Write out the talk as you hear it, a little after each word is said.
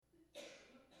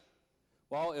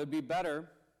Well, it would be better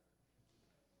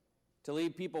to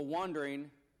leave people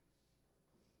wondering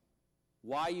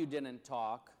why you didn't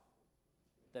talk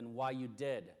than why you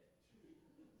did.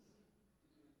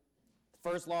 The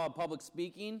first law of public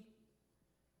speaking,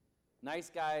 nice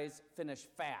guys finish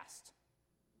fast.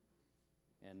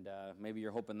 And maybe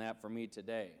you're hoping that for me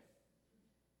today.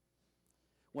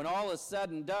 When all is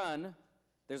said and done,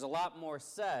 there's a lot more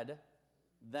said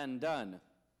than done.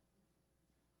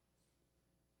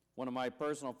 One of my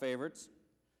personal favorites,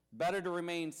 better to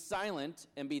remain silent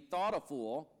and be thought a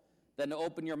fool than to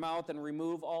open your mouth and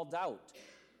remove all doubt.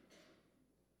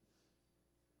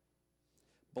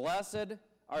 Blessed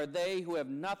are they who have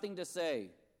nothing to say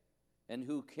and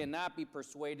who cannot be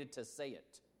persuaded to say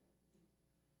it.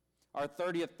 Our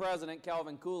 30th president,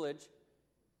 Calvin Coolidge,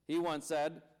 he once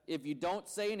said, if you don't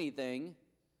say anything,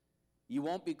 you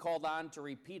won't be called on to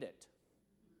repeat it.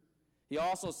 He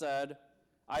also said,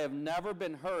 I have never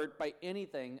been hurt by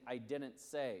anything I didn't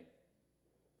say.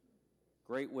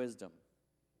 Great wisdom.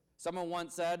 Someone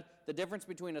once said, the difference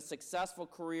between a successful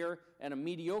career and a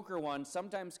mediocre one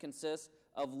sometimes consists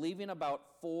of leaving about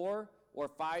 4 or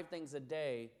 5 things a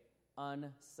day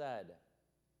unsaid.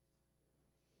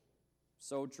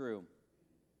 So true.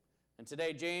 And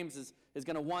today James is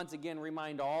going to once again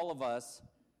remind all of us,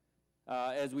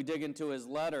 as we dig into his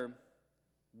letter,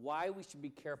 why we should be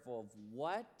careful of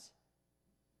what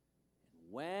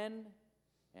and when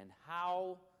and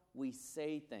how we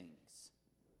say things,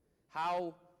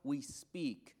 how we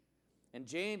speak. And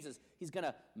James he's going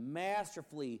to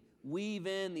masterfully weave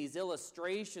in these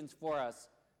illustrations for us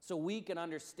so we can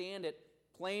understand it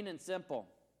plain and simple.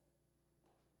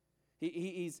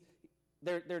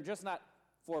 They're just not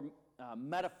for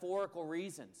metaphorical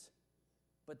reasons,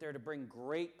 but they're to bring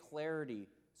great clarity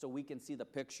so we can see the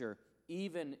picture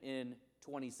even in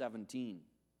 2017.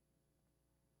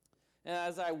 And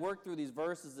as I worked through these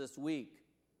verses this week,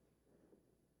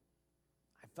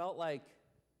 I felt like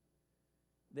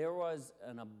there was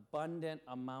an abundant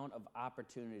amount of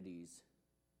opportunities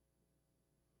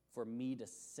for me to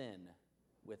sin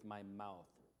with my mouth.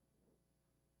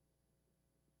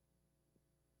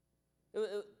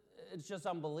 It's just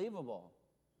unbelievable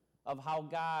of how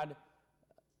God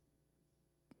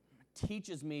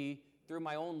teaches me through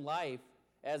my own life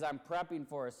as I'm prepping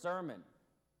for a sermon.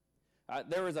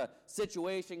 There was a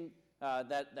situation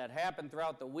that happened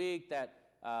throughout the week that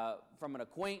from an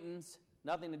acquaintance,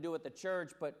 nothing to do with the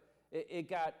church, but it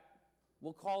got,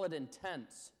 we'll call it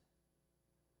intense,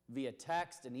 via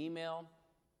text and email.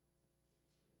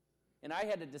 And I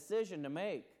had a decision to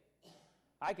make.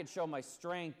 I could show my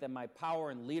strength and my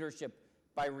power and leadership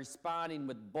by responding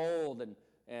with bold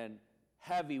and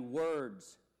heavy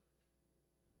words.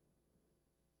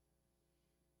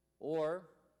 Or,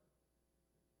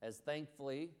 as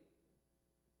thankfully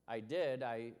I did,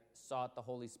 I sought the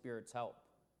Holy Spirit's help.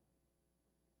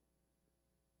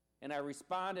 And I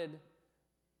responded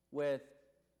with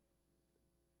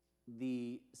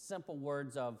the simple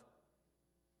words of,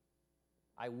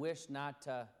 I wish not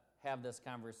to have this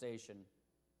conversation.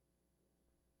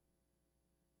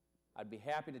 I'd be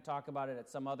happy to talk about it at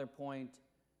some other point,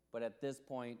 but at this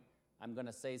point, I'm going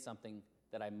to say something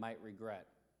that I might regret.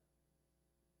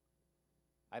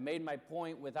 I made my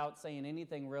point without saying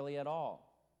anything really at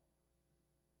all.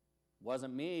 It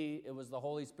wasn't me, it was the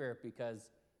Holy Spirit, because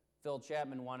Phil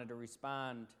Chapman wanted to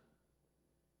respond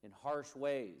in harsh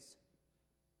ways.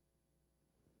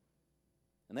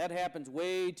 And that happens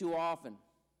way too often.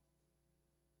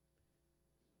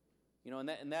 You know,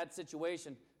 in that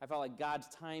situation, I felt like God's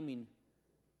timing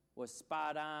was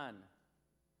spot on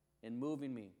in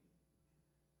moving me.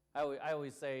 I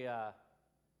always say,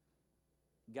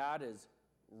 God is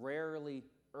rarely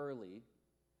early,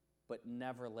 but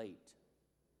never late.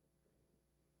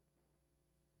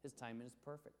 His timing is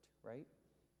perfect, right?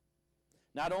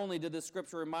 Not only did this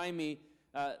scripture remind me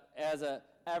as an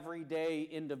everyday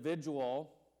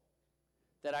individual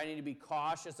that I need to be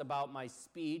cautious about my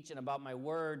speech and about my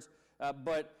words,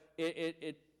 but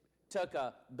it took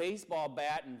a baseball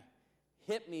bat and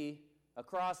hit me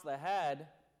across the head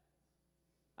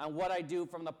on what I do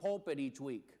from the pulpit each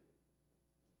week.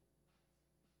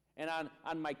 And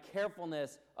on my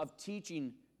carefulness of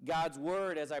teaching God's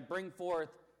word as I bring forth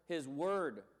his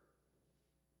word.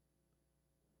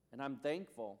 And I'm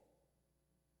thankful,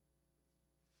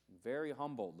 very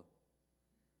humbled,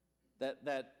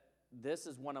 that this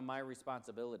is one of my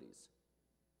responsibilities.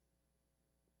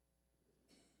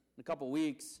 In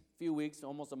a few weeks,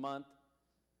 almost a month,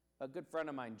 a good friend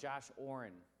of mine, Josh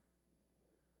Oren,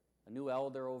 a new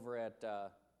elder over at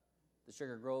the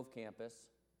Sugar Grove campus,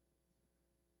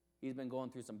 he's been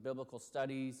going through some biblical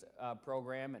studies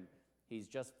program, and He's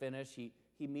just finished.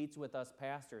 He meets with us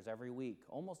pastors every week,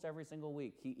 almost every single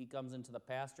week. He comes into the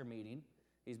pastor meeting.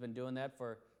 He's been doing that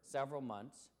for several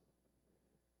months.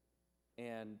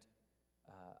 And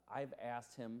I've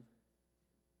asked him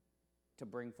to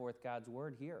bring forth God's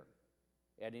word here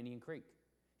at Indian Creek.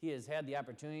 He has had the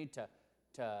opportunity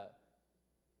to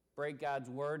break God's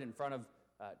word in front of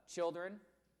children,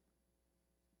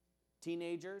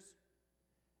 teenagers,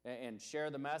 and share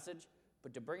the message,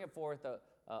 but to bring it forth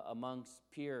amongst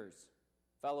peers,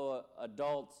 fellow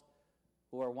adults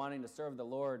who are wanting to serve the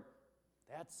Lord,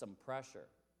 that's some pressure.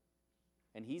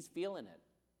 And he's feeling it.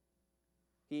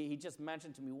 He just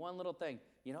mentioned to me one little thing.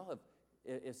 You know,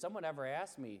 if someone ever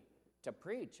asked me to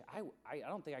preach, I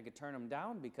don't think I could turn them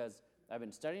down because I've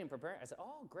been studying and preparing. I said,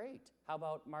 oh, great. How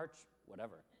about March,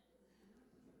 whatever.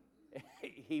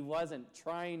 He wasn't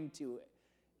trying to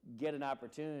get an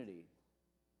opportunity.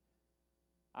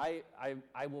 I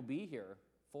will be here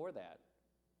for that.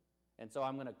 And so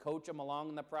I'm going to coach him along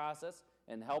in the process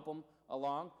and help him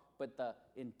along. But the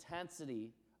intensity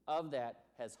of that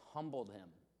has humbled him.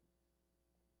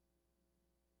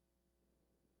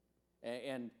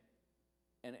 And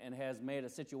has made a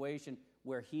situation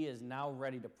where he is now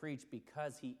ready to preach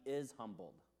because he is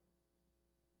humbled.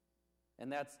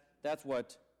 And that's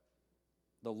what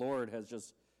the Lord has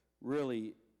just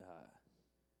really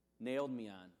nailed me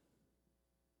on.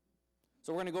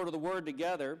 So we're going to go to the Word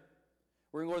together.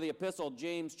 We're going to go to the Epistle of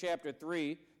James chapter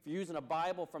 3. If you're using a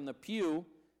Bible from the pew,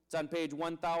 it's on page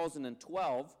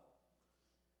 1012.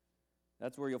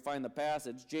 That's where you'll find the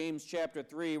passage. James chapter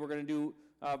 3, we're going to do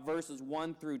verses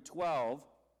 1 through 12.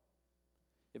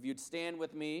 If you'd stand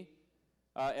with me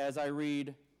as I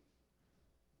read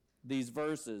these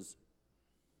verses.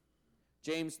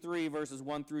 James 3, verses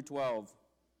 1 through 12.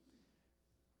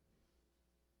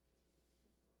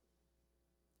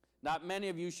 Not many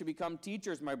of you should become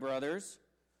teachers, my brothers,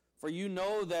 for you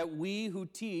know that we who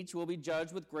teach will be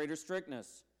judged with greater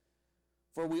strictness.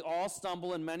 For we all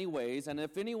stumble in many ways, and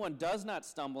if anyone does not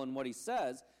stumble in what he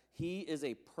says, he is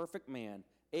a perfect man,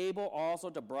 able also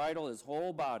to bridle his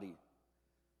whole body.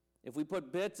 If we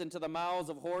put bits into the mouths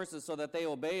of horses so that they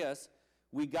obey us,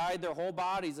 we guide their whole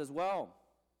bodies as well.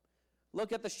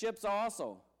 Look at the ships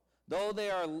also. Though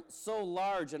they are so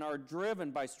large and are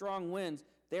driven by strong winds,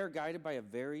 they are guided by a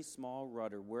very small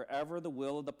rudder, wherever the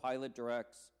will of the pilot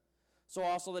directs. So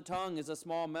also the tongue is a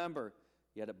small member,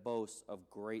 yet it boasts of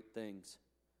great things.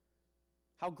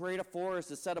 How great a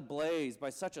forest is set ablaze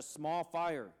by such a small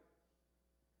fire.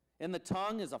 And the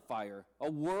tongue is a fire, a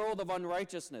world of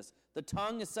unrighteousness. The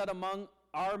tongue is set among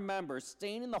our members,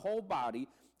 staining the whole body,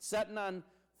 setting on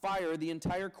fire the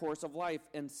entire course of life,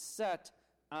 and set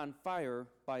on fire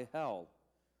by hell.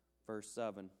 Verse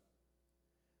 7.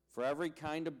 For every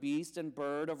kind of beast and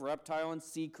bird, of reptile and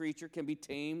sea creature can be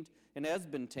tamed and has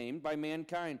been tamed by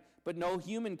mankind, but no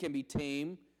human can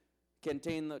tame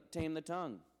the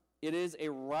tongue. It is a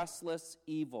restless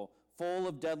evil, full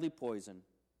of deadly poison.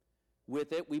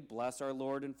 With it we bless our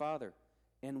Lord and Father,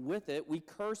 and with it we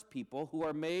curse people who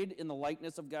are made in the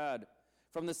likeness of God.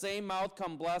 From the same mouth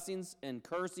come blessings and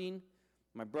cursing.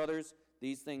 My brothers,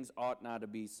 these things ought not to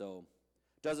be so.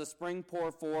 Does a spring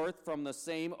pour forth from the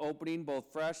same opening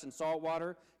both fresh and salt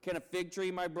water? Can a fig tree,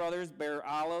 my brothers, bear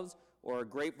olives, or a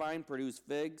grapevine produce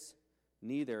figs?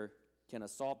 Neither can a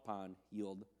salt pond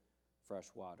yield fresh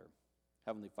water.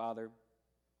 Heavenly Father,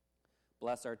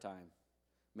 bless our time.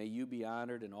 May you be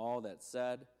honored in all that's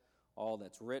said, all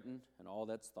that's written, and all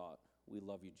that's thought. We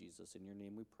love you, Jesus. In your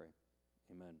name we pray.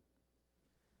 Amen.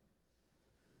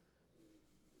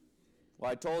 Well,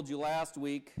 I told you last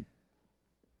week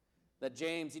that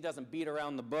James, he doesn't beat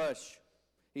around the bush.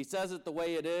 He says it the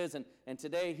way it is, and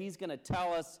today he's going to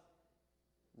tell us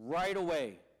right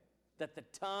away that the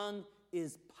tongue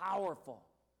is powerful.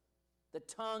 The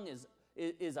tongue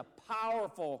is a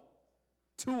powerful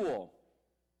tool.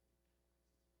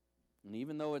 And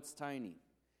even though it's tiny,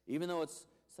 even though it's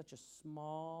such a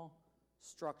small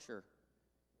structure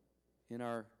in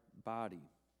our body,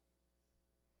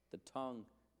 the tongue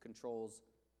controls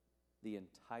the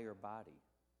entire body.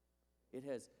 It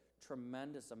has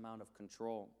tremendous amount of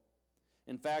control.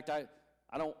 In fact,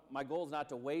 my goal is not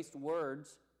to waste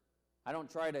words. I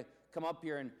don't try to come up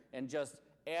here and just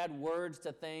add words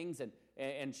to things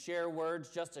and share words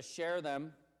just to share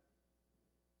them.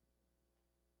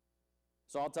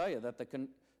 So I'll tell you that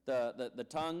the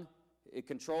tongue, it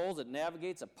controls, it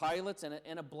navigates, it pilots, and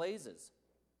it blazes.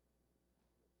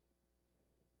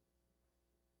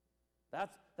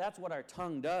 That's what our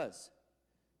tongue does.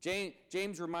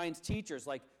 James reminds teachers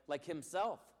like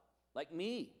himself, like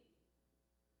me,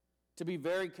 to be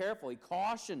very careful. He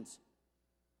cautions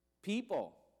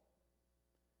people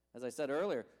As I said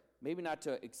earlier, maybe not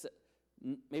to accept,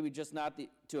 maybe just not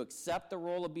to accept the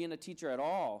role of being a teacher at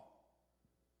all.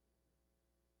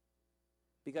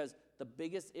 Because the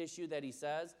biggest issue that he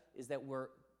says is that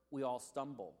we all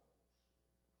stumble.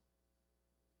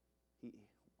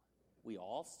 We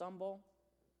all stumble?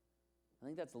 I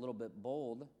think that's a little bit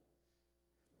bold.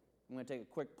 I'm going to take a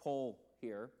quick poll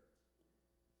here.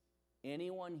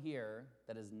 Anyone here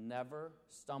that has never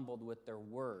stumbled with their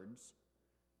words,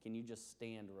 can you just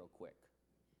stand real quick?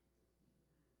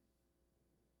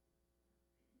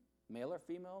 Male or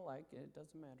female, it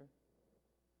doesn't matter.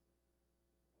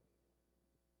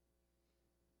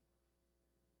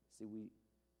 See,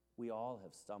 we all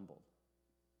have stumbled.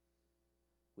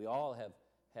 We all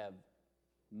have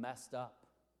messed up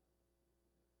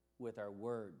with our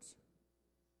words.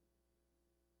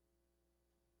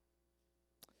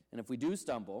 And if we do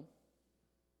stumble,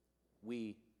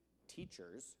 we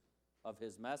teachers of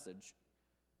his message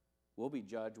will be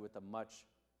judged with a much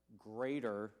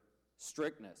greater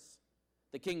strictness.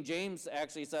 The King James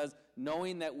actually says,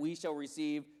 knowing that we shall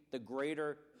receive the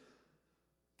greater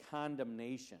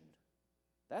condemnation.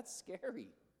 That's scary.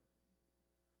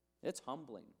 It's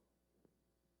humbling.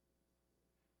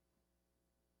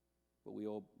 But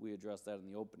we addressed that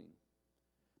in the opening.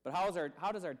 But how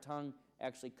does our tongue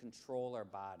actually control our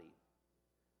body?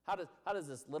 How does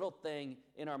this little thing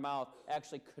in our mouth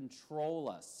actually control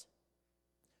us?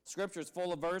 Scripture is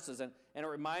full of verses, and it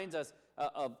reminds us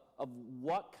of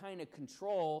what kind of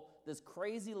control this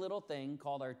crazy little thing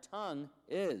called our tongue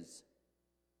is.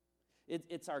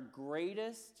 It's our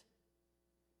greatest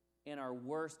and our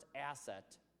worst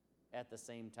asset at the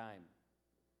same time.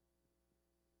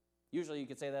 Usually you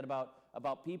could say that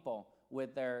about people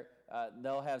with their,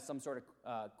 they'll have some sort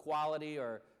of quality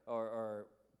or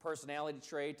personality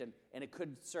trait, and it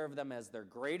could serve them as their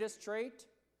greatest trait,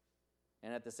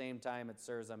 and at the same time it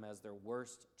serves them as their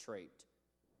worst trait.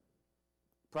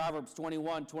 Proverbs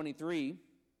 21:23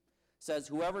 says,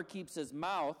 whoever keeps his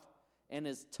mouth and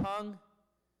his tongue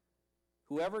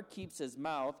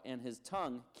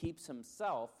keeps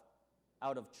himself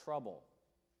out of trouble.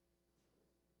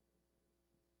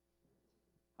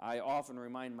 I often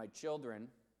remind my children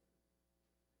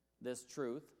this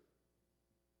truth,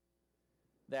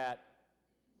 that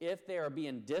if they are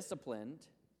being disciplined,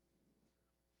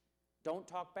 don't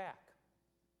talk back,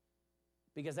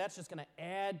 because that's just going to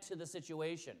add to the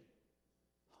situation.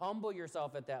 Humble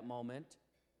yourself at that moment,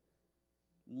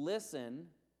 listen,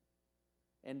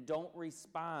 and don't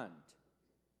respond.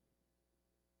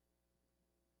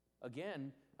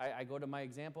 Again, I go to my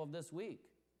example of this week.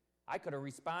 I could have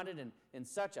responded in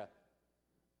such a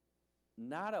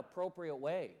not appropriate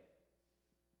way.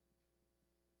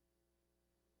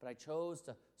 But I chose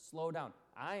to slow down.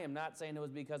 I am not saying it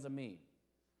was because of me.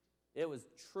 It was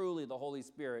truly the Holy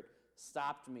Spirit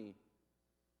stopped me.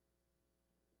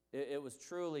 It was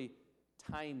truly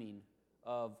timing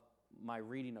of my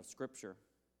reading of Scripture.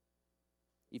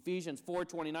 Ephesians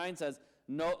 4:29 says,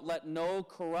 let no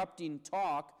corrupting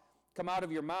talk come out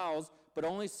of your mouths, but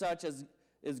only such as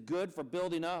is good for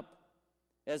building up,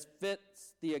 as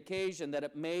fits the occasion, that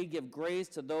it may give grace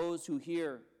to those who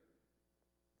hear.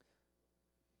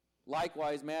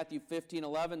 Likewise, Matthew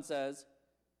 15:11 says,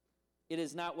 it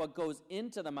is not what goes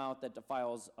into the mouth that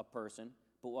defiles a person,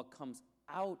 but what comes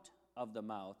out of the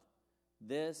mouth.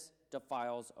 This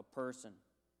defiles a person.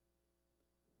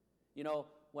 You know,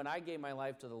 when I gave my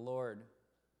life to the Lord,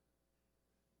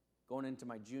 going into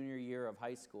my junior year of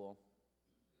high school,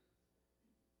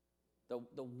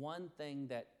 the one thing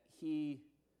that he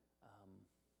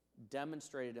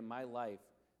demonstrated in my life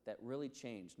that really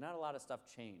changed, not a lot of stuff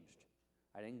changed.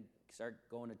 I didn't start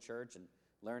going to church and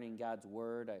learning God's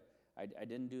Word. I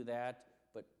didn't do that.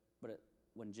 But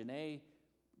when Janae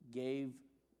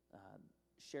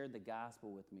shared the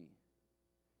gospel with me,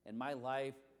 and my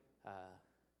life,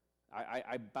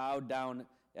 I bowed down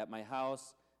at my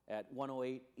house at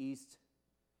 108 East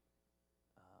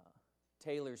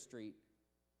Taylor Street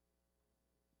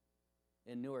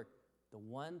in Newark. The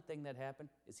one thing that happened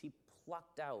is he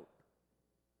plucked out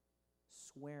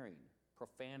swearing,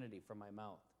 profanity from my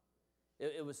mouth.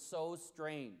 It was so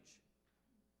strange.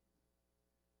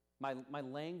 My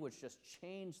language just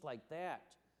changed like that.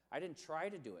 I didn't try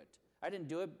to do it. I didn't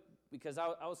do it because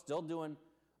I was still doing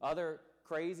other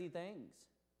crazy things.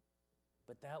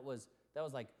 But that was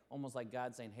like almost like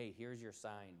God saying, hey, here's your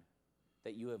sign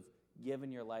that you have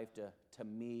given your life to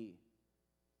me.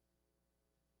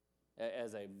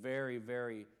 As a very,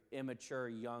 very immature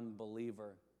young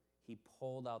believer, he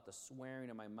pulled out the swearing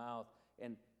in my mouth,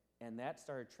 and that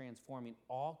started transforming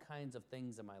all kinds of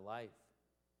things in my life.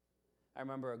 I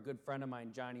remember a good friend of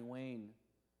mine, Johnny Wayne,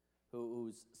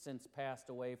 who's since passed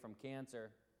away from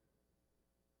cancer.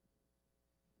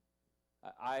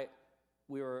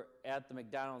 We were at the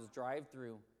McDonald's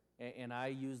drive-thru, and I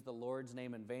used the Lord's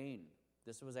name in vain.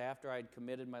 This was after I'd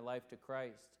committed my life to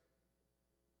Christ.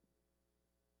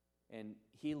 And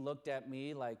he looked at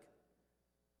me like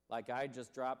I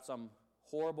just dropped some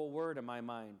horrible word in my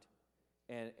mind.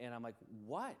 And I'm like,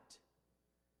 what?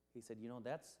 He said,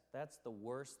 that's the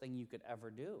worst thing you could ever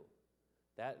do.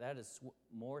 That is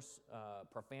more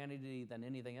profanity than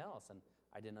anything else. And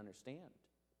I didn't understand.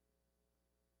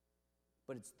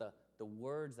 But it's the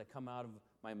words that come out of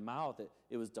my mouth.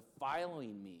 It was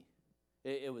defiling me.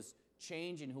 It was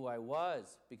changing who I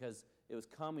was because it was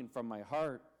coming from my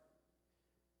heart.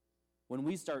 When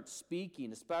we start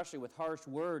speaking, especially with harsh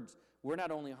words, we're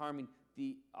not only harming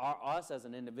us as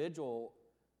an individual,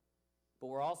 but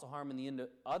we're also harming the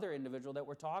other individual that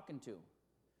we're talking to.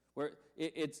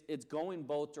 It's going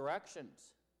both directions.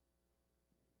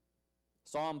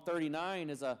 Psalm 39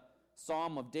 is a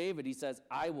psalm of David. He says,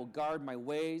 I will guard my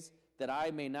ways that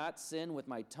I may not sin with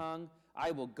my tongue.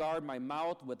 I will guard my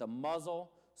mouth with a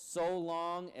muzzle so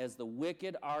long as the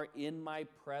wicked are in my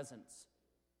presence.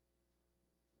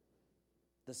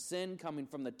 The sin coming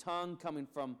from the tongue, coming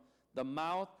from the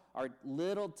mouth, our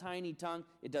little tiny tongue,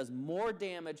 it does more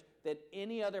damage than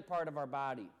any other part of our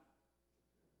body.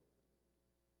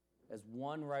 As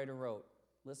one writer wrote,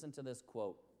 listen to this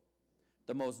quote,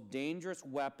 the most dangerous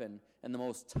weapon and the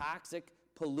most toxic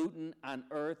pollutant on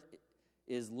earth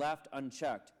is left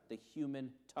unchecked, the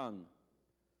human tongue.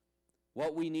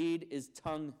 What we need is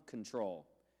tongue control,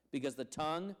 because the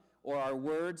tongue or our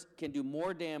words can do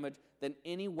more damage than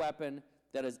any weapon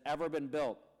that has ever been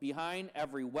built. Behind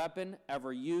every weapon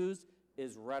ever used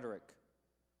is rhetoric.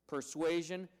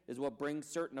 Persuasion is what brings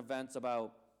certain events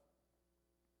about.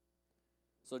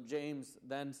 So James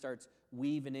then starts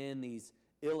weaving in these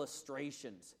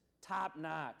illustrations,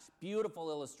 top-notch, beautiful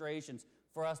illustrations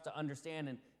for us to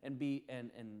understand and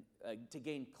to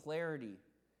gain clarity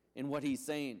in what he's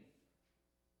saying.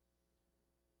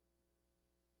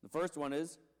 The first one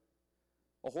is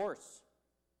a horse.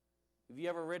 Have you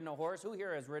ever ridden a horse? Who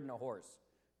here has ridden a horse?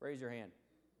 Raise your hand.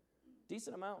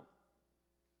 Decent amount.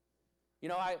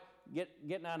 I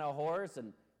getting on a horse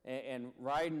and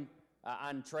riding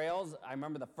on trails. I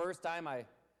remember the first time I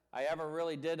ever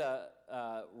really did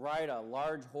ride a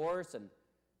large horse, and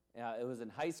it was in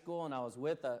high school, and I was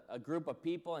with a group of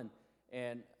people,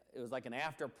 and it was like an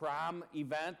after prom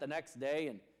event the next day,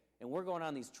 and we're going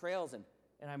on these trails, and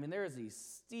I mean there's these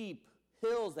steep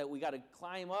hills that we got to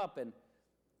climb up, and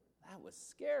that was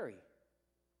scary.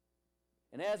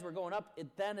 And as we're going up,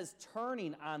 it then is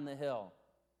turning on the hill.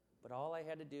 But all I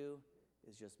had to do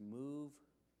is just move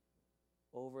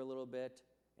over a little bit,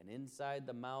 and inside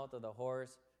the mouth of the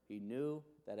horse, he knew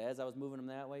that as I was moving him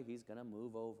that way, he's going to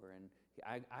move over. And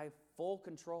I full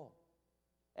control.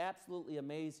 Absolutely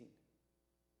amazing.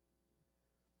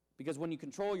 Because when you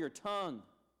control your tongue,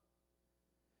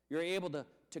 you're able to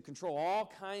control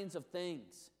all kinds of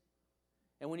things.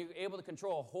 And when you're able to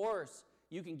control a horse,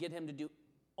 you can get him to do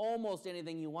almost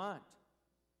anything you want.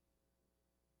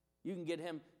 You can get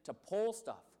him to pull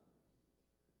stuff.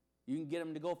 You can get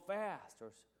him to go fast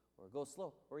or go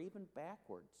slow or even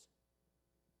backwards.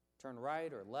 Turn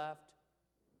right or left.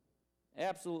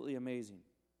 Absolutely amazing.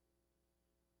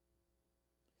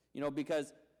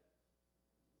 Because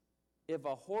if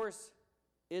a horse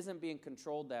isn't being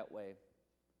controlled that way,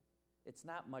 it's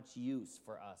not much use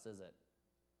for us, is it?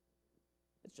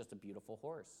 It's just a beautiful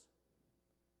horse.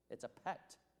 It's a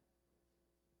pet.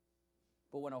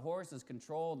 But when a horse is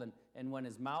controlled and when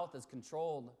his mouth is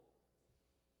controlled,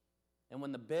 and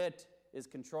when the bit is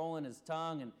controlling his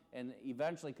tongue and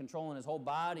eventually controlling his whole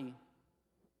body,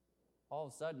 all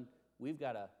of a sudden we've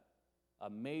got a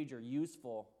major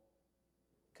useful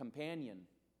companion,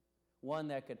 one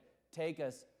that could take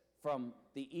us from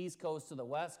the East Coast to the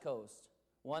West Coast,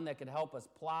 one that could help us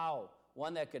plow,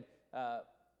 one that could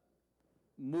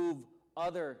move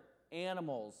other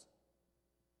animals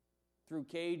through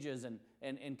cages and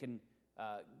can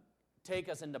take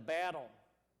us into battle.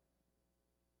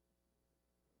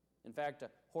 In fact, a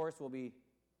horse will be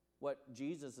what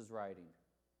Jesus is riding.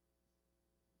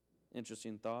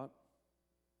 Interesting thought.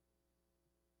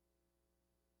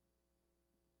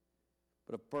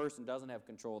 But if a person doesn't have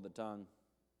control of the tongue,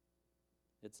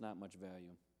 it's not much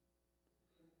value.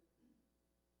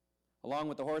 Along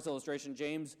with the horse illustration,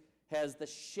 James has the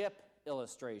ship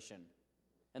illustration.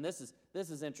 And this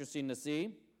is interesting to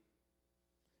see.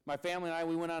 My family and I,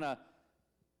 we went on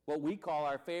what we call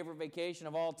our favorite vacation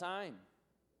of all time.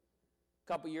 A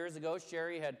couple years ago,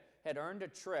 Sherry had earned a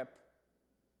trip,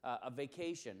 a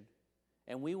vacation,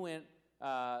 And we went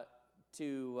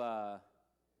to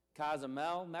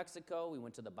Cozumel, Mexico. We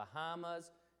went to the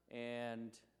Bahamas,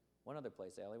 and one other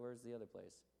place. Allie, where's the other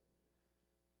place?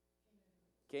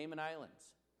 Cayman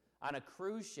Islands. On a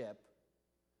cruise ship,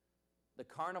 the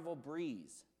Carnival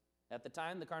Breeze. At the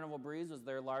time, the Carnival Breeze was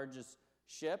their largest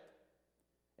ship,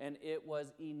 and it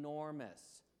was enormous.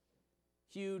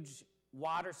 Huge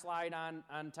water slide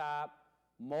on top,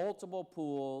 multiple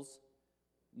pools,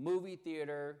 movie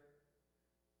theater,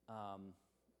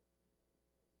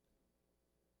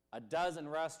 a dozen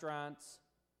restaurants.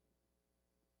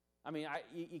 I mean,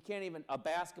 you can't even, a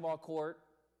basketball court.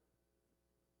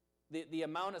 The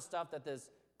amount of stuff that this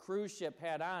cruise ship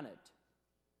had on it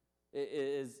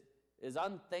is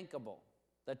unthinkable.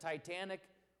 The Titanic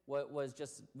was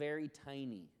just very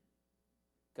tiny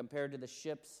compared to the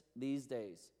ships these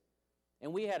days.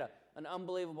 And we had an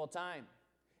unbelievable time.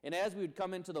 And as we would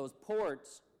come into those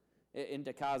ports,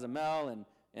 into Cozumel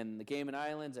and the Cayman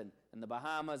Islands and the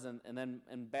Bahamas and then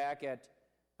back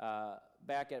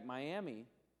at Miami,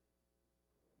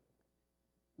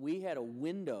 we had a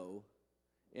window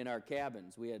in our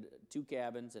cabins. We had 2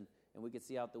 cabins, and we could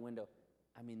see out the window.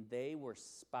 I mean, they were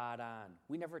spot on.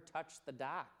 We never touched the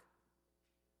dock.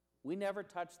 We never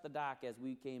touched the dock as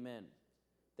we came in.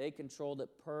 They controlled it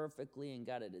perfectly and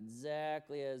got it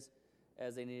exactly as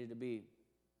they needed to be.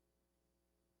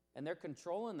 And they're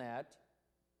controlling that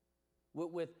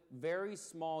with very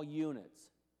small units.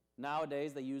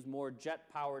 Nowadays, they use more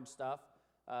jet-powered stuff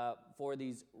for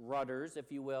these rudders,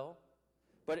 if you will.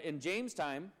 But in James'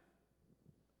 time,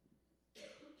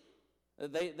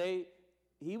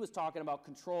 he was talking about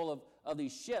control of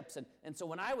these ships. And so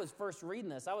when I was first reading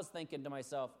this, I was thinking to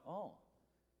myself, oh,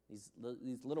 these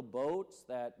little boats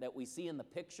that we see in the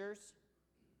pictures,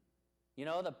 you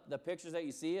know, the pictures that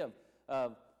you see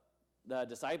of the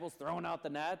disciples throwing out the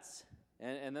nets,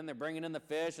 and then they're bringing in the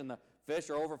fish, and the fish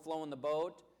are overflowing the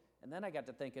boat. And then I got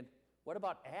to thinking, what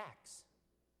about Acts?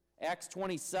 Acts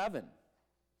 27.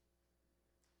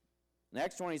 And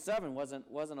Acts 27 wasn't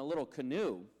a little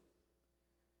canoe.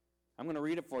 I'm going to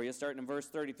read it for you, starting in verse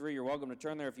 33. You're welcome to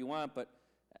turn there if you want, but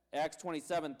Acts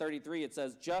 27:33, it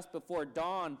says, "Just before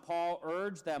dawn, Paul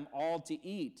urged them all to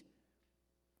eat.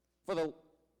 For the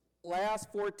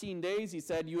last 14 days, he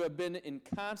said, you have been in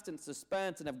constant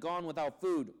suspense and have gone without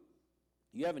food.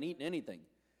 You haven't eaten anything.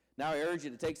 Now I urge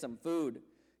you to take some food.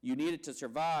 You need it to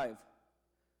survive.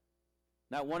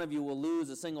 Not one of you will lose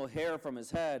a single hair from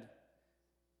his head."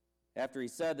 After he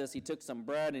said this, he took some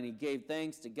bread and he gave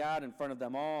thanks to God in front of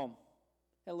them all.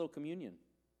 Had a little communion.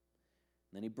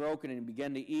 And then he broke it and he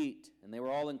began to eat. And they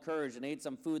were all encouraged and ate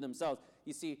some food themselves.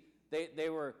 You see, they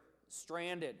were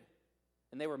stranded.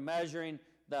 And they were measuring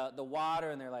the water.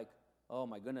 And they're like, oh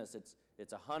my goodness,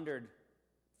 it's 100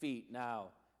 feet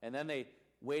now. And then they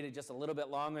waited just a little bit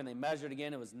longer and they measured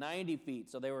again. It was 90 feet.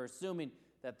 So they were assuming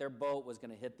that their boat was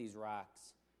going to hit these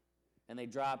rocks. And they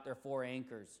dropped their 4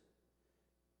 anchors.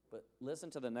 But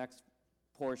listen to the next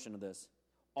portion of this.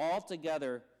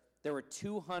 Altogether, there were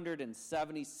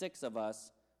 276 of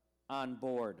us on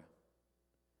board.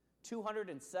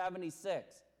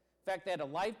 276. In fact, they had a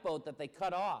lifeboat that they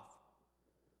cut off.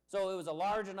 So it was a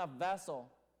large enough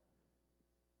vessel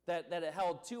that it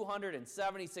held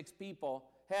 276 people,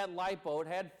 had lifeboat,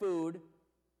 had food,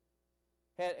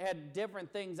 had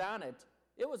different things on it.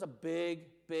 It was a big,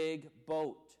 big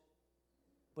boat.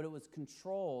 But it was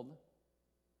controlled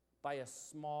by a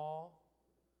small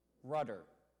rudder.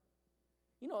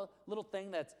 You know, a little thing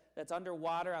that's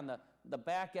underwater on the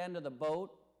back end of the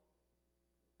boat,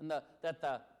 and that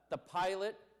the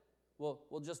pilot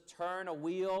will just turn a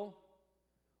wheel,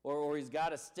 or he's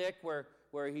got a stick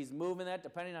where he's moving that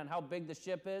depending on how big the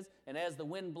ship is, and as the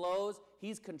wind blows,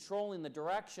 he's controlling the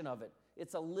direction of it.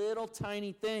 It's a little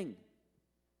tiny thing.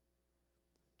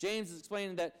 James is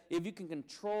explaining that if you can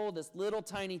control this little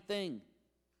tiny thing,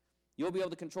 you'll be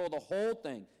able to control the whole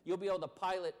thing. You'll be able to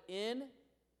pilot in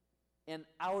and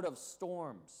out of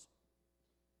storms.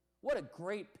 What a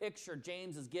great picture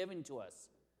James is giving to us.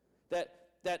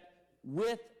 That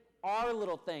with our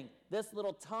little thing, this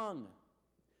little tongue,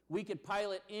 we could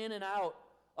pilot in and out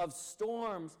of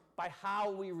storms by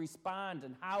how we respond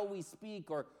and how we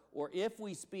speak, or if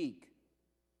we speak.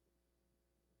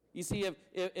 You see,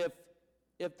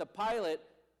 if the pilot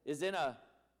is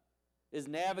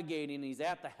navigating, he's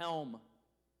at the helm,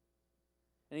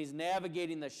 and he's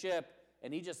navigating the ship,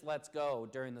 and he just lets go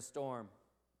during the storm,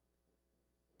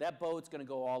 that boat's going to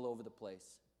go all over the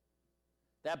place.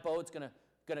 That boat's going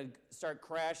to start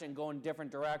crashing, going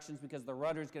different directions, because the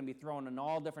rudder's going to be thrown in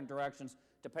all different directions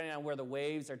depending on where the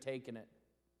waves are taking it.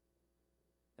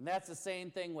 And that's the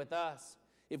same thing with us.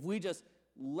 If we just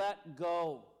let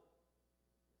go.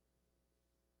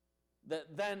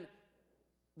 Then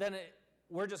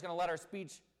we're just going to let our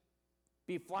speech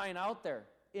be flying out there.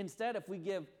 Instead, if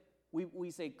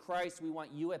we say, Christ, we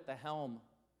want you at the helm.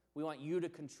 We want you to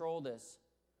control this.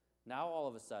 Now, all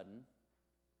of a sudden,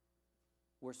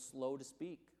 we're slow to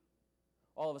speak.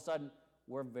 All of a sudden,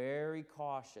 we're very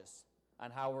cautious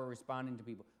on how we're responding to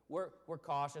people. We're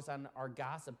cautious on our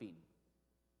gossiping.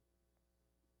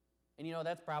 And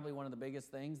that's probably one of the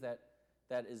biggest things that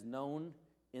is known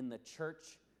in the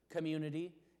church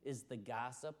community is the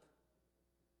gossip.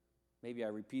 Maybe I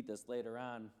repeat this later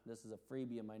on. This is a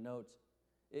freebie in my notes.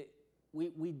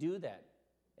 We do that.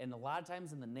 And a lot of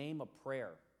times in the name of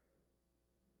prayer.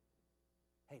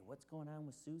 Hey, what's going on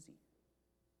with Susie?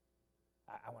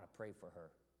 I want to pray for her.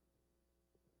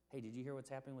 Hey, did you hear what's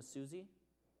happening with Susie?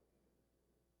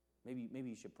 Maybe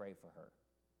you should pray for her.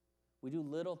 We do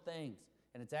little things,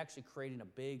 and it's actually creating a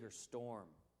bigger storm.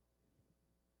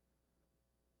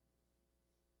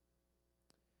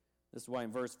 This is why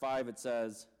in verse 5 it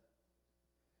says,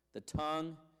 the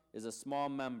tongue is a small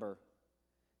member,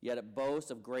 yet it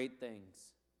boasts of great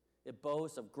things. It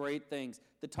boasts of great things.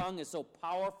 The tongue is so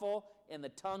powerful, and the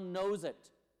tongue knows it.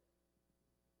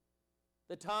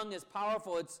 The tongue is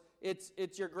powerful.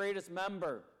 It's your greatest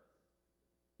member,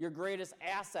 your greatest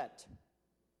asset.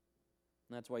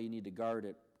 And that's why you need to guard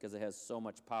it, because it has so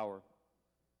much power.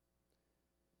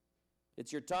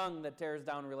 It's your tongue that tears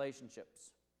down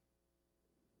relationships.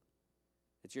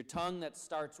 It's your tongue that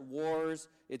starts wars.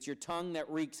 It's your tongue that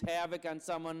wreaks havoc on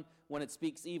someone when it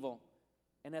speaks evil.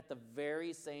 And at the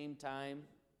very same time,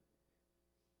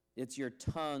 it's your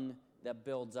tongue that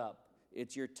builds up.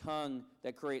 It's your tongue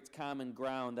that creates common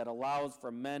ground, that allows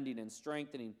for mending and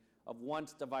strengthening of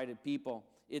once divided people.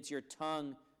 It's your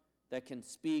tongue that can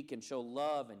speak and show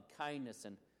love and kindness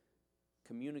and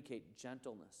communicate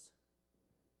gentleness.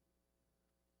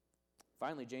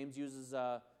 Finally, James uses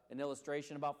an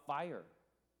illustration about fire.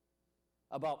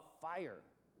 About fire.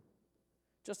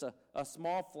 Just a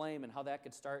small flame and how that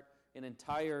could start an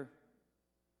entire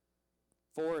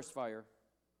forest fire.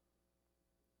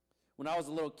 When I was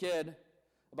a little kid,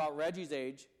 about Reggie's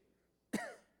age,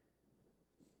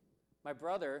 my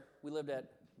brother, we lived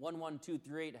at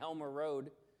 11238 Helmer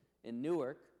Road in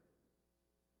Newark.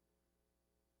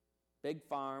 Big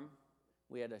farm.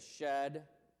 We had a shed.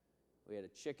 We had a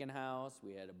chicken house.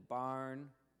 We had a barn,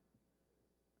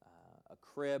 a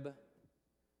crib,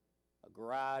 a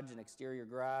garage, an exterior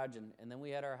garage, and then we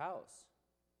had our house.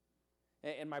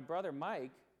 And my brother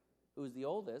Mike, who was the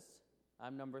oldest,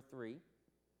 I'm number 3,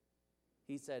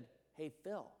 he said, hey,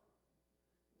 Phil,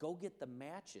 go get the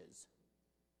matches.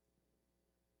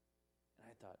 And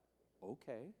I thought,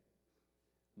 okay.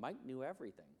 Mike knew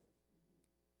everything.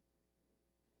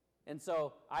 And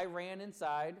so I ran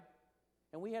inside,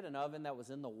 and we had an oven that was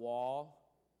in the wall.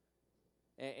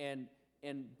 And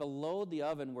below the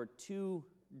oven were 2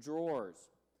 drawers.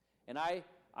 And I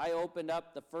opened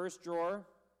up the first drawer,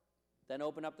 then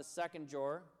opened up the second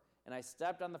drawer, and I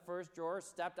stepped on the first drawer,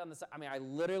 stepped on the second. I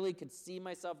literally could see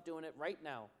myself doing it right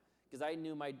now, because I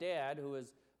knew my dad, who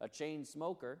was a chain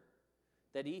smoker,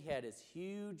 that he had his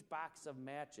huge box of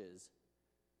matches,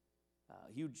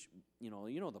 huge, you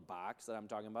know the box that I'm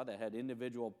talking about that had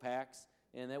individual packs,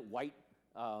 and that white,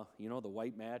 the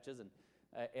white matches,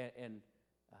 and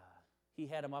he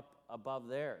had them up above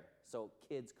there so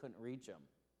kids couldn't reach them.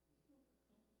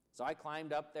 So I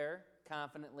climbed up there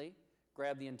confidently,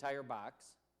 grabbed the entire box,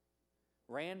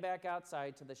 ran back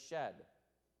outside to the shed.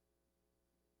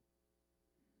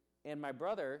 And my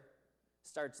brother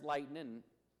starts lighting and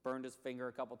burned his finger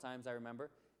a couple times, I remember.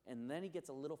 And then he gets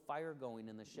a little fire going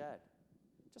in the shed.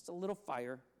 Just a little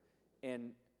fire.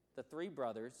 And the 3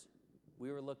 brothers,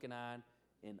 we were looking on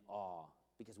in awe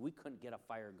because we couldn't get a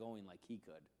fire going like he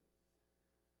could.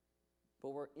 But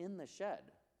we're in the shed.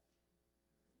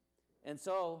 And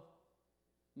so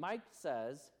Mike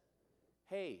says,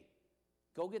 hey,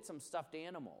 go get some stuffed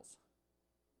animals.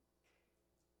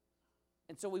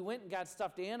 And so we went and got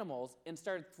stuffed animals and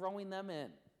started throwing them in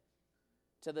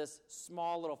to this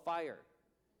small little fire.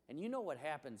 And you know what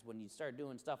happens when you start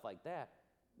doing stuff like that?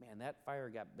 Man, that fire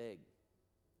got big.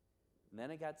 And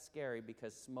then it got scary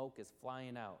because smoke is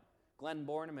flying out. Glenn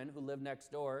Borneman, who lived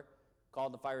next door,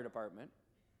 called the fire department.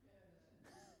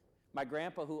 My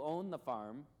grandpa, who owned the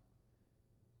farm,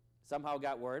 somehow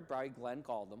got word. Probably Glenn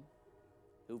called them,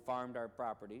 who farmed our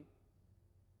property.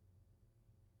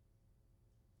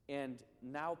 And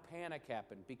now panic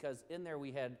happened because in there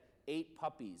we had 8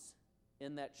 puppies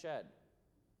in that shed.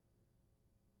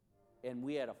 And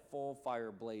we had a full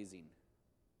fire blazing.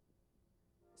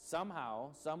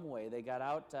 Somehow, some way, they got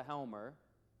out to Helmer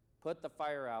put the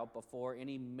fire out before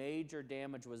any major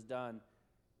damage was done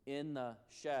in the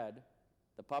shed.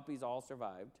 The puppies all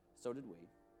survived. So did we.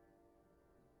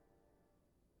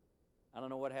 I don't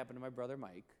know what happened to my brother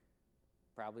Mike.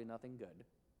 Probably nothing good.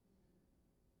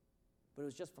 But it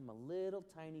was just from a little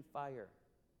tiny fire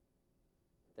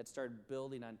that started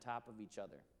building on top of each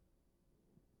other.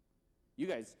 You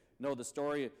guys know the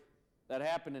story that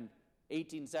happened in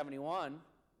 1871,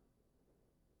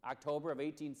 October of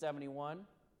 1871.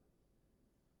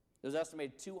 It was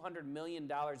estimated $200 million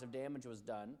of damage was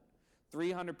done.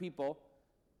 300 people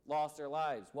lost their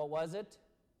lives. What was it?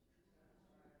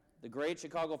 The Great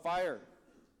Chicago Fire.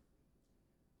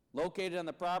 Located on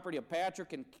the property of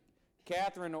Patrick and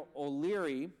Catherine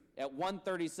O'Leary at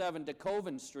 137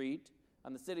 DeKoven Street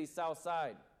on the city's south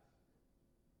side.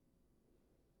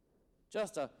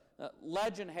 Just a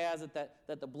legend has it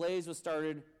that the blaze was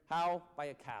started, how? By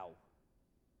a cow.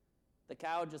 The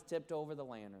cow just tipped over the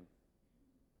lantern.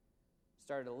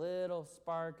 Started a little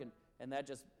spark, and that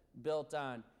just built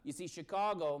on. You see,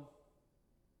 Chicago,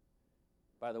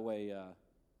 by the way,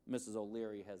 Mrs.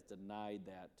 O'Leary has denied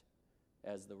that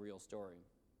as the real story.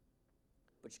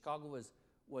 But Chicago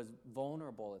was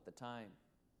vulnerable at the time.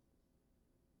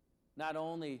 Not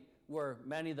only were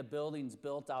many of the buildings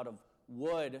built out of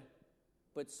wood,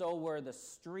 but so were the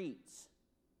streets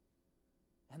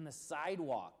and the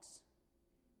sidewalks.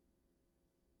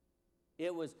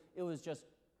 It was just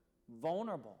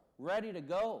vulnerable, ready to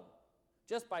go,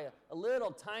 just by a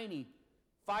little tiny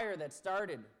fire that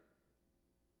started.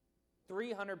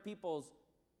 300 people's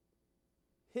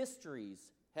histories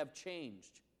have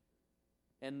changed,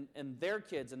 and their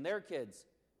kids,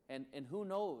 and who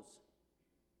knows,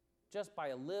 just by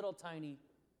a little tiny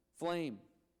flame.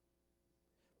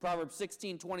 Proverbs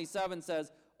 16:27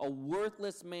 says, "A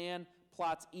worthless man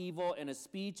plots evil, and his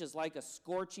speech is like a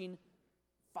scorching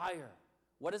fire."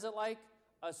 What is it like?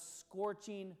 A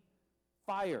scorching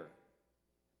fire.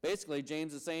 Basically,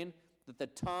 James is saying that the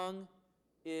tongue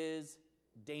is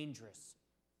dangerous.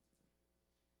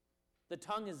 The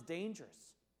tongue is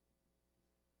dangerous.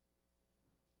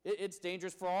 It's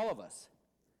dangerous for all of us.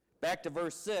 Back to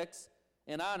verse 6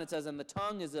 and on, it says, "And the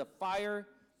tongue is a fire,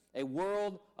 a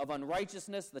world of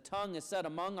unrighteousness. The tongue is set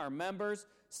among our members,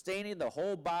 staining the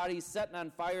whole body, setting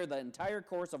on fire the entire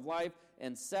course of life,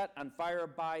 and set on fire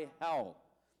by hell.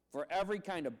 For every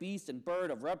kind of beast and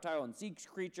bird, of reptile and sea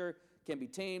creature can be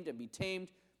tamed and be tamed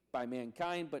by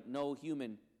mankind, but no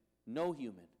human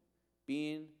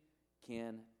being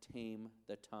can tame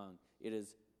the tongue. It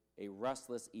is a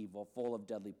restless evil, full of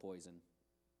deadly poison.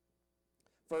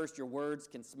 First, your words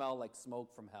can smell like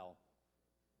smoke from hell.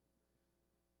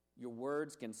 Your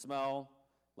words can smell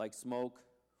like smoke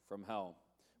from hell."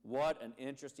 What an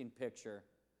interesting picture.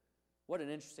 What an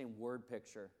interesting word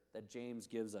picture that James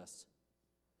gives us.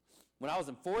 When I was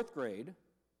in 4th grade,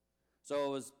 so it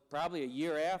was probably a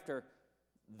year after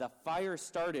the fire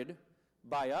started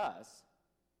by us,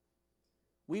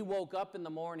 we woke up in the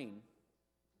morning.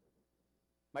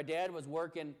 My dad was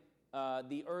working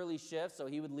the early shift, so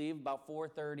he would leave about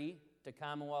 4:30 to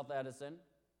Commonwealth Edison.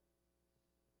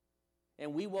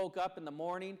 And we woke up in the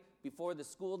morning before the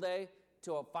school day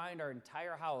to find our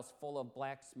entire house full of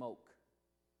black smoke.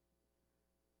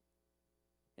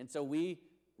 And so we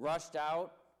rushed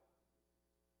out.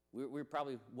 We were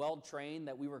probably well trained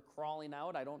that we were crawling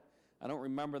out. I don't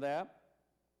remember that.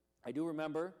 I do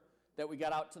remember that we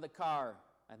got out to the car.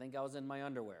 I think I was in my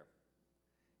underwear.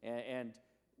 And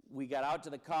we got out to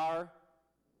the car,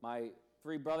 my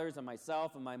 3 brothers and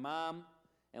myself and my mom,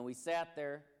 and we sat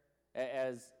there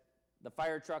as the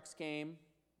fire trucks came.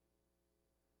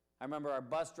 I remember our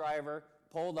bus driver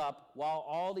pulled up while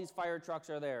all these fire trucks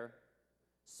are there,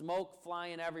 smoke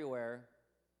flying everywhere,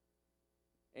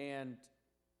 and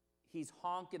he's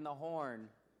honking the horn.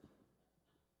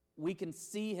 We can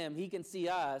see him, he can see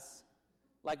us,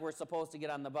 like we're supposed to get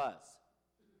on the bus.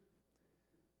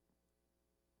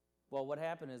 Well, what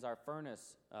happened is our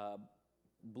furnace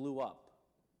blew up,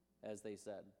 as they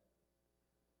said.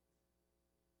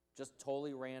 Just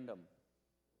totally random.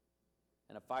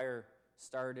 And a fire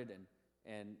started,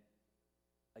 and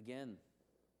again,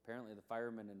 apparently the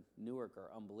firemen in Newark are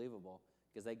unbelievable,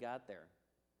 because they got there,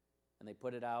 and they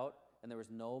put it out, and there was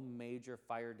no major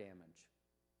fire damage.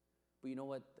 But you know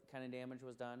what kind of damage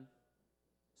was done?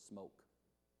 Smoke.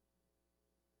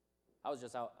 I was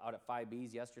just out at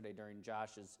 5B's yesterday during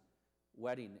Josh's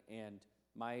wedding, and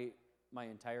my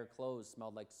entire clothes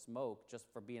smelled like smoke just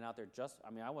for being out there.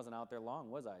 I wasn't out there long,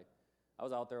 was I? I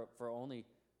was out there for only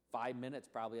 5 minutes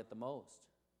probably at the most.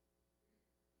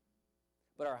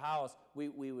 But our house, we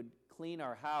would clean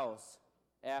our house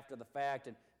after the fact,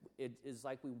 and it is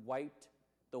like we wiped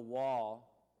the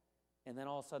wall, and then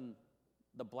all of a sudden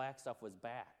the black stuff was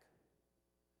back.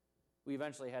 We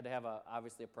eventually had to have,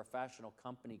 obviously, a professional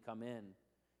company come in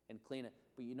and clean it.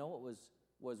 But you know what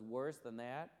was worse than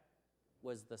that?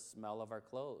 Was the smell of our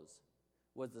clothes,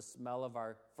 was the smell of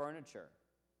our furniture.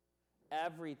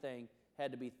 Everything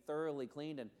had to be thoroughly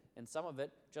cleaned, and some of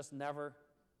it just never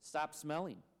stopped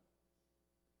smelling.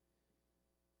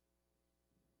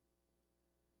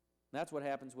 That's what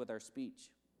happens with our speech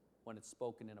when it's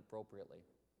spoken inappropriately.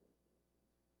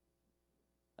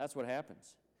 That's what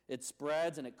happens. It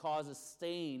spreads and it causes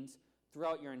stains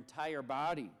throughout your entire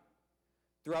body,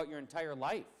 throughout your entire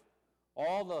life.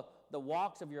 All the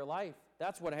walks of your life,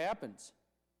 that's what happens.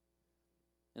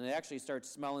 And it actually starts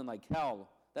smelling like hell.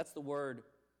 That's the word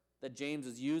that James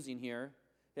is using here.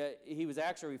 He was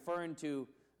actually referring to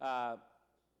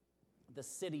the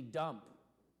city dump.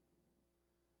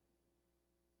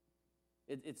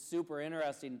 It's super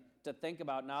interesting to think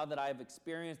about now that I've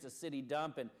experienced a city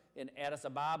dump in Addis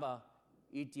Ababa,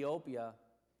 Ethiopia.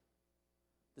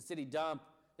 The city dump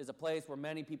is a place where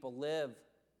many people live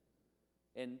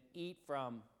and eat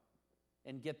from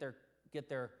and get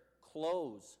their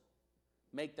clothes,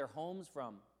 make their homes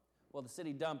from. Well, the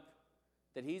city dump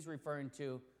that he's referring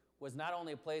to was not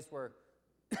only a place where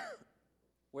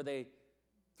where they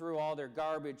threw all their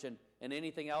garbage and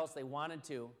anything else they wanted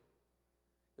to.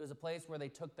 It was a place where they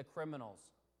took the criminals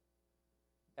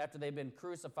after they'd been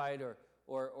crucified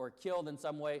or killed in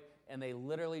some way, and they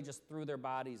literally just threw their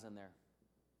bodies in there.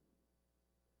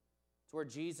 It's where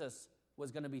Jesus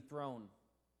was going to be thrown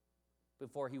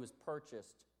before he was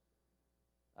purchased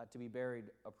to be buried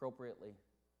appropriately.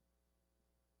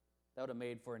 That would have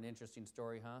made for an interesting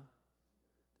story, huh?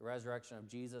 The resurrection of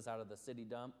Jesus out of the city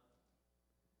dump.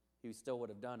 He still would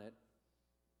have done it.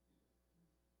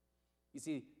 You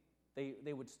see,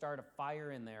 they would start a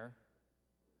fire in there,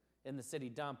 in the city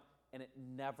dump, and it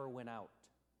never went out.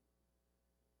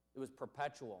 It was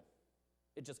perpetual.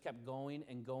 It just kept going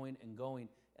and going and going,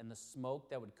 and the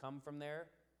smoke that would come from there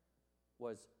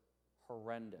was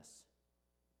horrendous.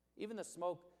 Even the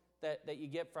smoke that you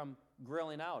get from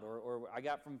grilling out, or I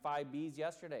got from 5B's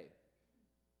yesterday.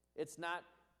 It's not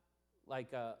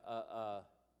like a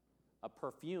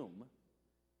perfume,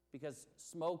 because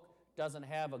smoke doesn't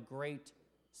have a great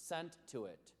scent to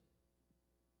it.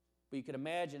 But you can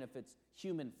imagine if it's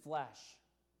human flesh.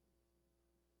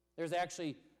 There's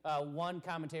actually one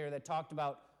commentator that talked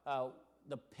about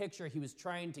the picture he was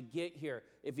trying to get here,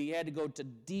 if he had to go to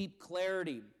deep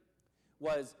clarity,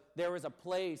 was there was a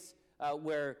place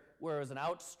where it was an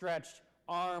outstretched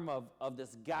arm of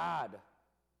this God.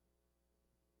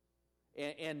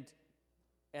 And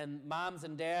moms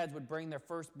and dads would bring their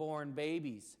firstborn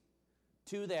babies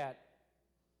to that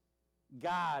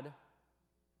God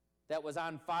that was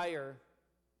on fire,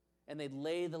 and they'd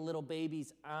lay the little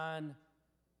babies on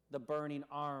the burning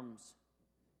arms,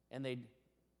 and they'd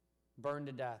burn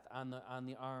to death on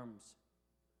the arms.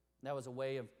 And that was a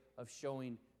way of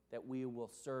showing that we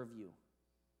will serve you.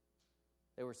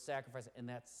 They were sacrificing, and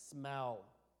that smell,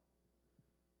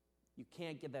 you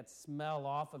can't get that smell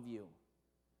off of you.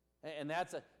 And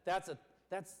that's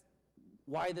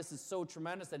why this is so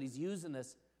tremendous that he's using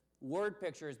this word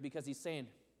picture, is because he's saying,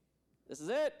 this is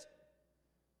it.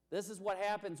 This is what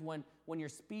happens when your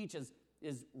speech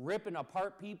is ripping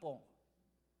apart people.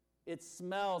 It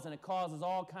smells and it causes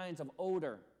all kinds of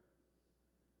odor.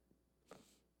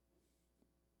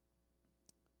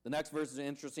 The next verse is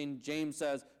interesting. James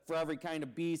says, for every kind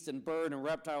of beast and bird and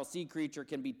reptile, sea creature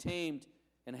can be tamed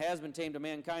and has been tamed to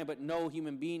mankind, but no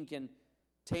human being can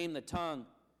tame the tongue.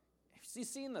 Have you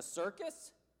seen the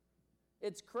circus?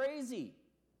 It's crazy.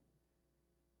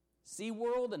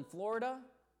 SeaWorld in Florida?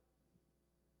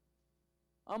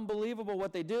 Unbelievable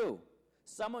what they do.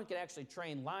 Someone can actually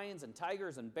train lions and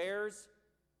tigers and bears.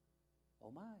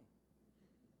 Oh my.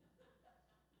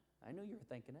 I knew you were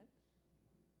thinking it.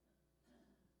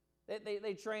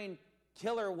 They train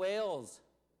killer whales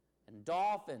and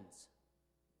dolphins.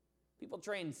 People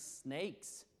train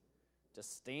snakes to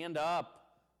stand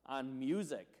up on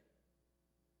music.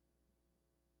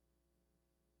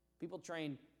 People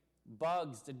train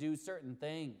bugs to do certain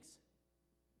things.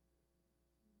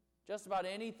 Just about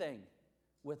anything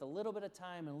with a little bit of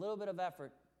time and a little bit of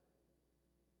effort.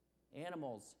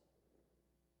 Animals,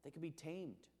 they can be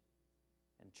tamed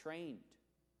and trained.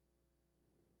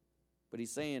 But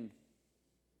he's saying,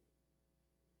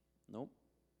 nope,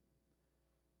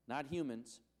 not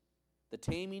humans. The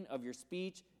taming of your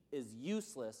speech is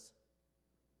useless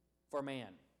for man.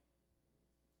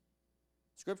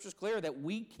 Scripture's clear that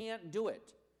we can't do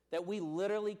it, that we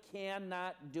literally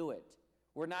cannot do it.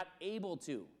 We're not able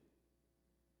to.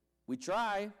 We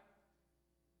try,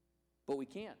 but we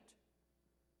can't.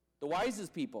 The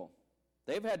wisest people,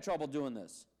 they've had trouble doing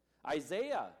this.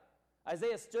 Isaiah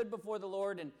stood before the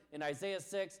Lord in Isaiah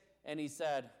 6, and he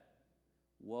said,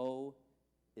 "Woe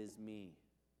is me,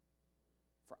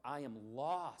 for I am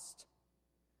lost.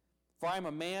 For I am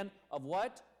a man of"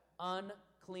 what?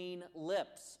 Unclean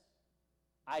lips.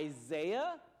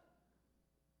 Isaiah?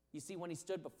 You see, when he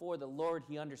stood before the Lord,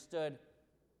 he understood,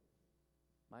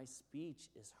 my speech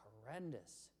is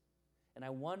horrendous. And I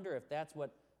wonder if that's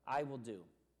what I will do,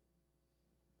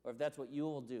 or if that's what you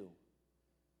will do.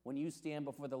 When you stand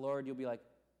before the Lord, you'll be like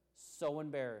so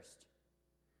embarrassed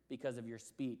because of your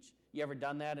speech. You ever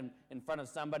done that in front of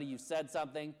somebody? You said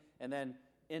something, and then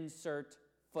insert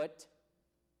foot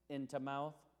into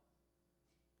mouth?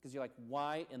 Because you're like,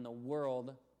 why in the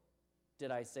world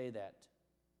did I say that?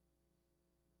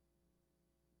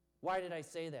 Why did I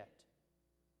say that?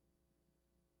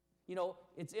 You know,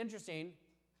 it's interesting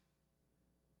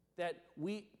that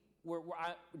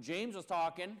James was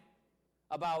talking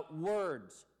about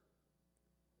words.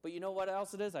 But you know what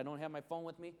else it is? I don't have my phone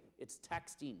with me. It's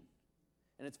texting.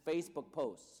 And it's Facebook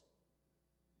posts.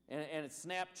 And it's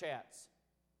Snapchats.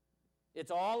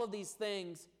 It's all of these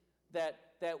things that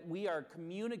we are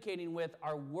communicating with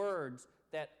our words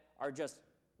that are just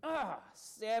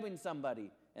stabbing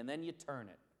somebody. And then you turn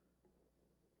it.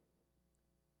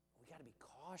 We got to be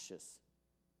cautious.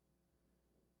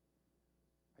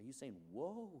 Are you saying,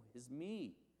 woe is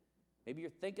me? Maybe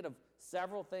you're thinking of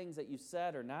several things that you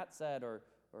said or not said, or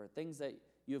things that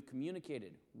you have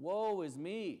communicated. Woe is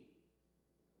me.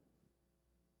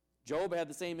 Job had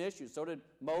the same issue. So did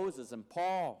Moses and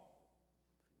Paul.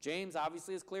 James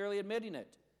obviously is clearly admitting it.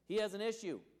 He has an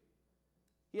issue.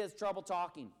 He has trouble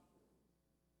talking.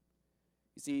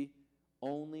 You see,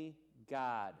 only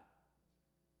God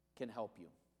can help you.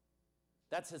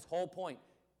 That's his whole point.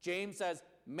 James says,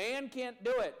 man can't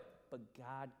do it, but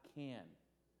God can.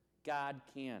 God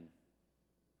can.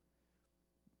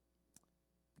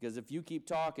 Because if you keep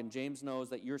talking, James knows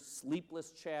that your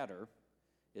sleepless chatter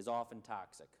is often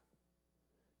toxic.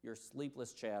 Your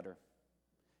sleepless chatter.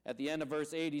 At the end of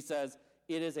verse 8, he says,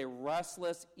 it is a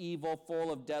restless evil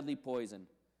full of deadly poison.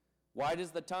 Why does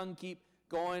the tongue keep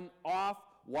going off?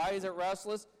 Why is it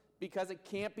restless? Because it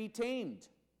can't be tamed.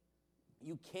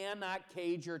 You cannot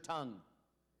cage your tongue.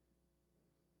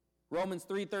 Romans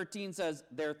 3:13 says,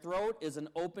 their throat is an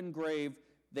open grave.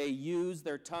 They use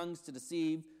their tongues to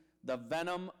deceive. The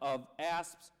venom of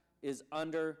asps is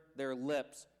under their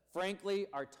lips. Frankly,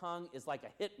 our tongue is like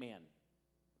a hitman.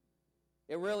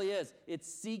 It really is.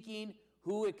 It's seeking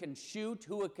who it can shoot,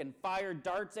 who it can fire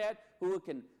darts at, who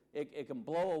it can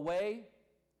blow away.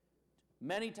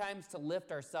 Many times to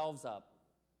lift ourselves up.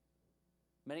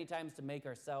 Many times to make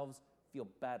ourselves feel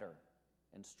better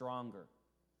and stronger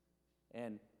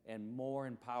and more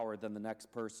empowered than the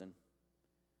next person.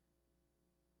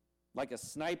 Like a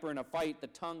sniper in a fight, the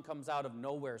tongue comes out of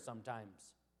nowhere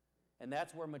sometimes. And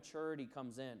that's where maturity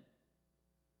comes in.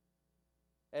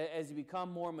 As you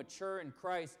become more mature in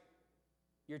Christ,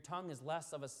 your tongue is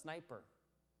less of a sniper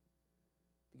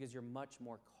because you're much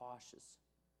more cautious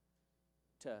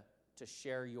to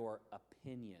share your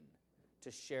opinion,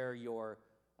 to share your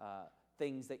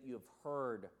things that you have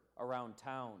heard around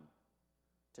town,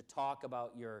 to talk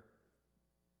about your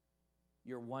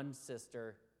one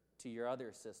sister to your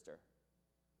other sister,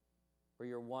 or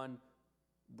your one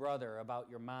brother about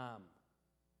your mom.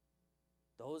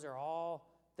 Those are all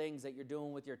things that you're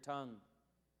doing with your tongue.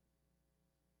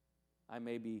 I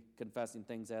may be confessing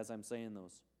things as I'm saying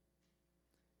those.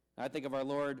 I think of our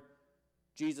Lord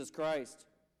Jesus Christ.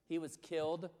 He was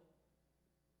killed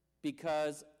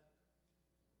because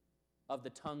of the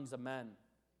tongues of men,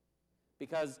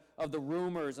 because of the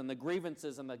rumors and the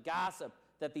grievances and the gossip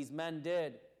that these men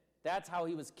did. That's how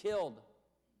he was killed.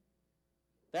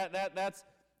 That's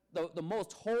the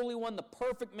most holy one, the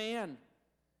perfect man.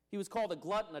 He was called a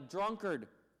glutton, a drunkard,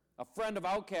 a friend of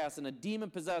outcasts, and a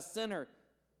demon-possessed sinner.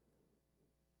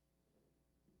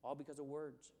 All because of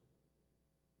words.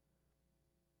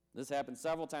 This happens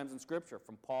several times in Scripture,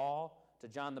 from Paul to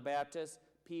John the Baptist,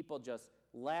 people just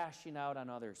lashing out on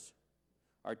others.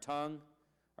 Our tongue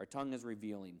is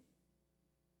revealing.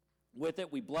 With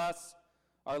it we bless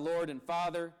our Lord and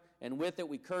Father, and with it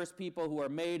we curse people who are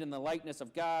made in the likeness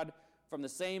of God. From the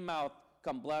same mouth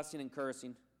come blessing and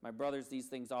cursing. My brothers, these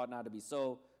things ought not to be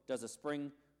so. Does a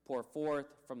spring pour forth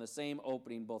from the same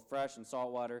opening both fresh and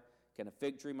salt water? Can a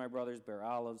fig tree, my brothers, bear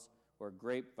olives, or a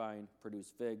grapevine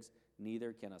produce figs?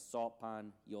 Neither can a salt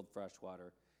pond yield fresh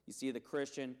water. You see, the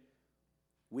Christian,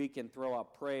 we can throw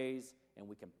out praise and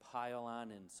we can pile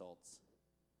on insults.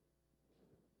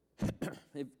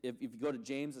 if you go to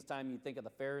James this time, you think of the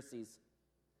Pharisees.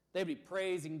 They'd be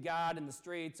praising God in the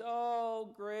streets.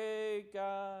 Oh, great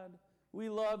God, we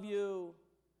love you.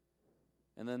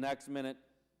 And the next minute,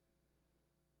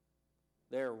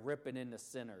 they're ripping into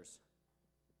sinners,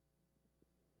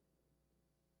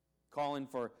 calling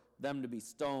for them to be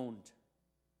stoned.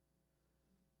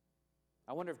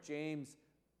 I wonder if James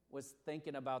was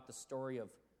thinking about the story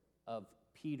of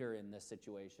Peter in this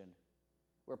situation,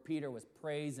 where Peter was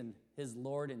praising his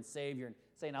Lord and Savior and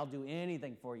saying, I'll do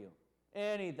anything for you,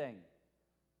 anything.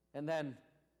 And then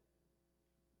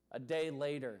a day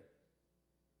later,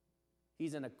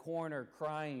 he's in a corner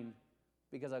crying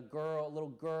because a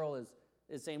little girl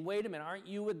is saying, wait a minute, aren't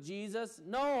you with Jesus?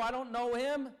 No, I don't know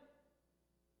him.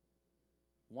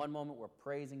 One moment we're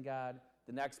praising God.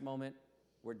 The next moment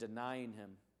we're denying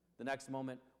him. The next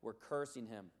moment we're cursing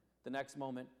him. The next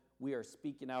moment we are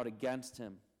speaking out against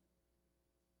him.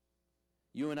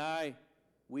 You and I,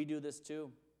 we do this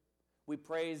too. We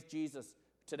praise Jesus.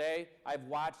 Today, I've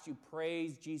watched you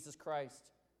praise Jesus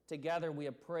Christ. Together, we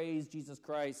have praised Jesus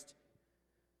Christ.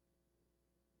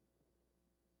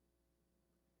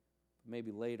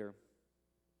 Maybe later,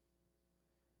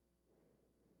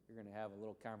 you're going to have a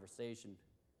little conversation,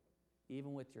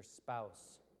 even with your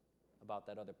spouse, about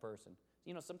that other person.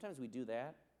 You know, sometimes we do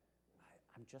that.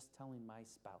 I'm just telling my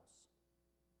spouse.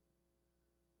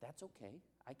 That's okay.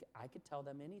 I could tell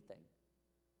them anything.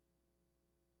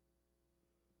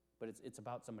 But it's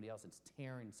about somebody else. It's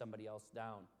tearing somebody else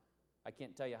down. I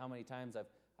can't tell you how many times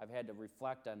I've had to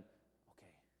reflect on,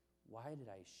 okay, why did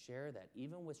I share that?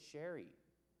 Even with Sherry.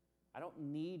 I don't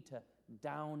need to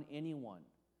down anyone.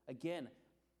 Again,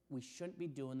 we shouldn't be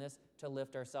doing this to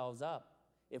lift ourselves up.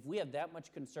 If we have that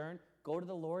much concern, go to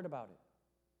the Lord about it.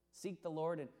 Seek the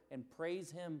Lord and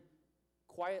praise him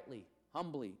quietly,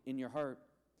 humbly in your heart.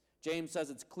 James says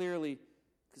it clearly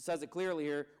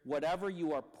here, whatever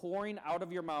you are pouring out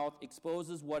of your mouth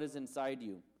exposes what is inside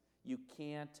you. You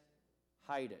can't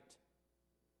hide it.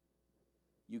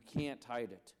 You can't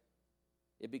hide it.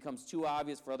 It becomes too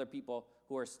obvious for other people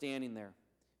who are standing there.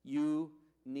 You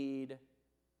need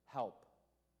help.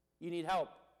 You need help.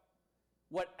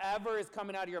 Whatever is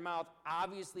coming out of your mouth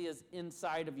obviously is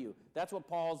inside of you. That's what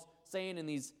Paul's saying in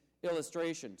these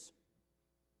illustrations.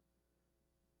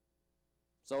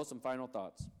 So, some final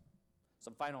thoughts.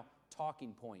 Some final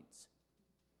talking points.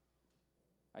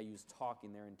 I use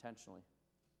talking there intentionally.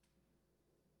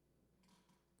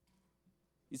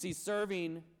 You see,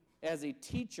 serving as a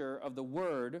teacher of the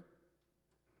Word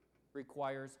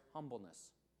requires humbleness.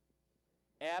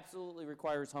 Absolutely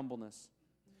requires humbleness.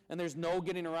 And there's no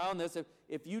getting around this.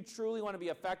 If you truly want to be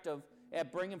effective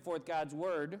at bringing forth God's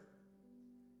Word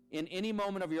in any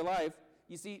moment of your life,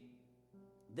 you see,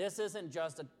 this isn't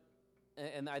just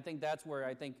and I think that's where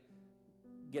I think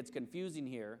gets confusing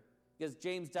here, because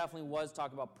James definitely was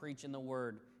talking about preaching the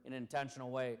Word in an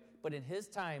intentional way. But in his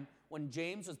time, when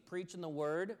James was preaching the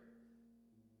Word,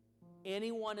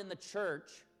 anyone in the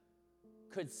church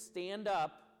could stand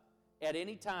up at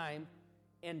any time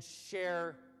and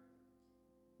share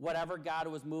whatever God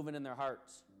was moving in their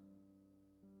hearts.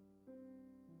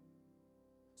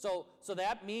 So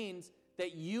that means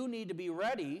that you need to be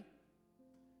ready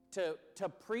to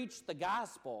preach the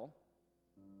gospel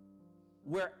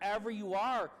wherever you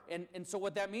are. And so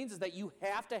what that means is that you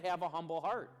have to have a humble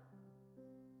heart.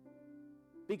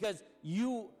 Because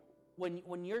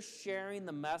when you're sharing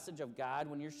the message of God,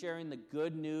 when you're sharing the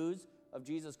good news of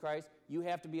Jesus Christ, you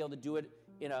have to be able to do it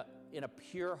in a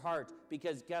pure heart.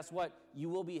 Because guess what? You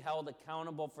will be held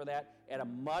accountable for that at a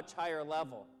much higher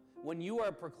level. When you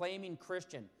are proclaiming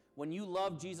Christian, when you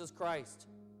love Jesus Christ,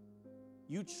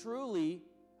 you truly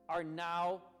are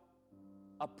now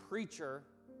a preacher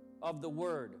of the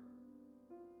Word.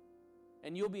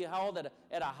 And you'll be held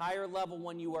at a higher level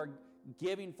when you are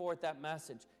giving forth that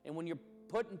message. And when you're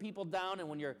putting people down, and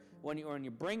when you're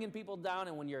bringing people down,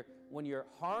 and when you're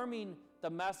harming the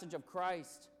message of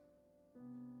Christ,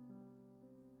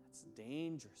 that's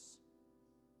dangerous.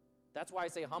 That's why I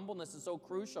say humbleness is so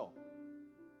crucial.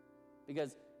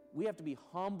 Because we have to be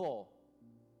humble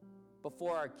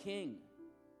before our King.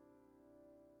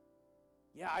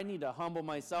 Yeah, I need to humble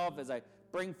myself as I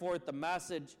bring forth the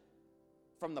message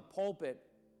from the pulpit.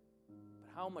 But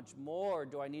how much more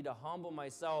do I need to humble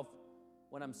myself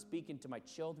when I'm speaking to my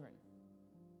children?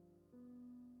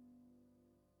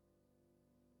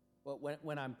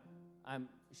 When I'm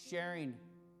sharing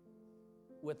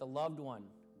with a loved one.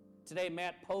 Today,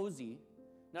 Matt Posey,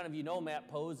 none of you know Matt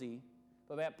Posey,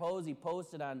 but Matt Posey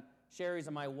posted on Sherry's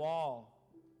on my wall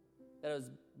that it has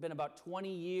been about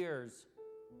 20 years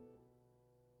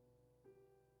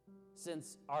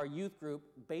since our youth group,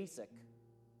 Basic.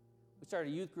 We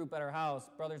started a youth group at our house,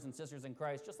 brothers and sisters in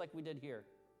Christ, just like we did here.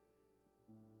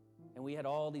 And we had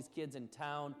all these kids in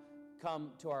town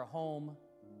come to our home.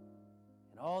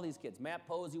 And all these kids, Matt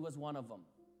Posey was one of them.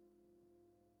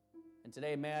 And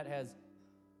today Matt has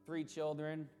 3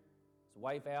 children, his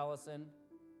wife Allison,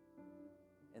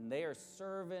 and they are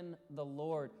serving the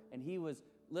Lord. And he was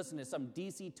listening to some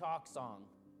DC Talk song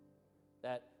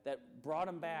that brought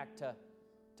him back to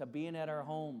being at our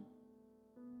home.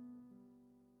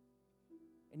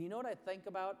 And you know what I think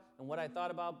about and what I thought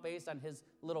about based on his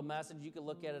little message? You can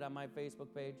look at it on my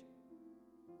Facebook page.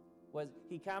 Was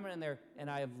he commented in there, and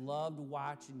I have loved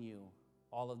watching you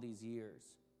all of these years.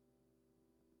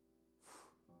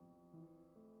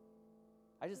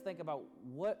 I just think about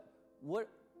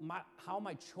how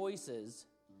my choices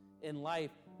in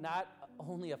life not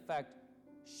only affect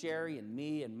Sherry and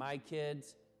me and my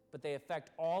kids, but they affect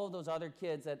all of those other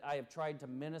kids that I have tried to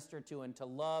minister to and to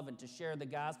love and to share the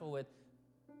gospel with.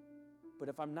 But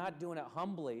if I'm not doing it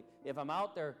humbly, if I'm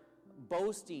out there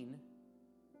boasting,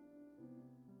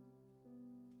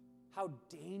 how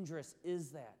dangerous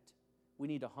is that? We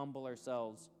need to humble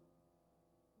ourselves.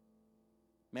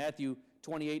 Matthew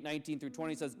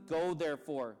 28:19-20 says, "Go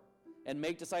therefore and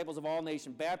make disciples of all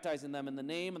nations, baptizing them in the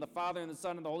name of the Father and the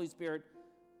Son and the Holy Spirit."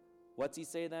 What's he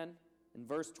say then? In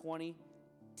verse 20,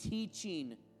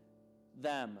 teaching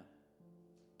them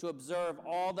to observe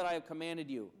all that I have commanded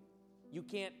you. You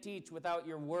can't teach without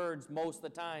your words most of the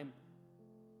time.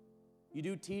 You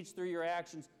do teach through your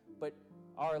actions, but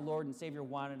our Lord and Savior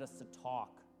wanted us to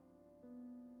talk.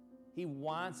 He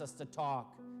wants us to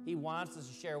talk. He wants us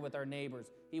to share with our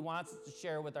neighbors. He wants us to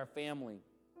share with our family.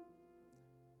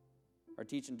 Our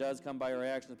teaching does come by our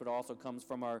actions, but also comes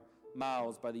from our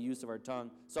mouths by the use of our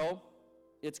tongue. So,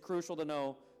 it's crucial to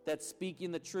know that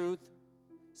speaking with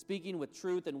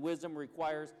truth and wisdom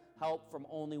requires help from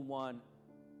only one,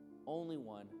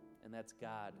 and that's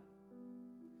God.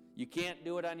 You can't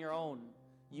do it on your own.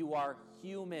 You are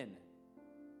human.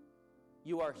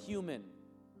 You are human.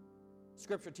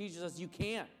 Scripture teaches us you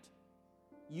can't.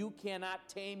 You cannot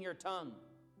tame your tongue.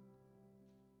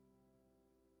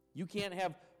 You can't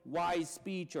have wise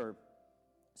speech or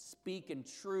speak in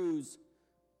truths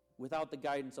without the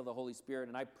guidance of the Holy Spirit.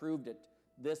 And I proved it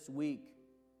this week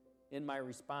in my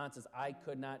responses. I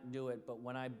could not do it, but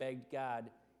when I begged God,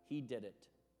 He did it.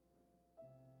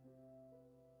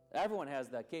 Everyone has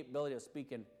the capability of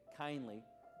speaking kindly.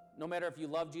 No matter if you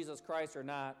love Jesus Christ or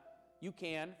not, you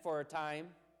can for a time,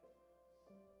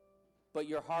 but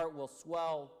your heart will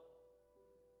swell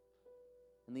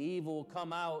and the evil will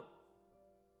come out.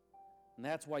 And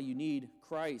that's why you need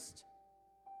Christ.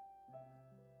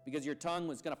 Because your tongue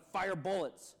is going to fire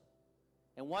bullets.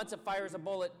 And once it fires a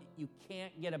bullet, you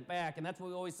can't get it back. And that's what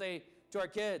we always say to our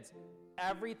kids.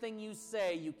 Everything you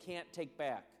say, you can't take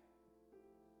back.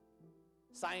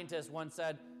 Scientists once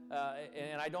said,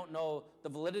 and I don't know the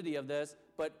validity of this,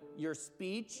 but your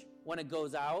speech, when it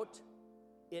goes out,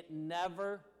 it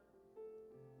never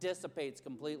dissipates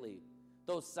completely.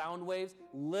 Those sound waves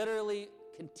literally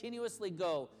continuously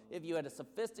go. If you had a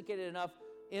sophisticated enough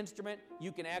instrument,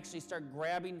 you can actually start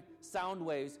grabbing sound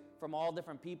waves from all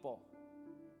different people.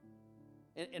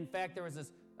 In fact, there was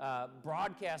this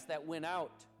broadcast that went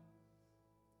out,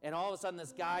 and all of a sudden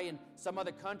this guy in some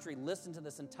other country listened to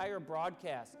this entire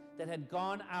broadcast that had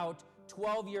gone out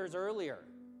 12 years earlier.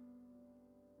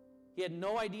 He had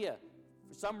no idea.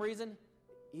 For some reason,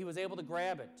 he was able to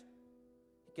grab it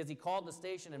because he called the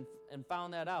station and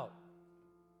found that out.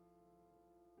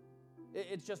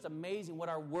 It's just amazing what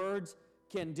our words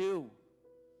can do.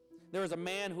 There was a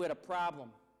man who had a problem.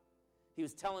 He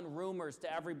was telling rumors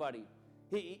to everybody.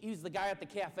 He was the guy at the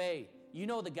cafe. You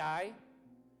know the guy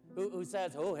who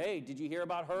says, "Oh, hey, did you hear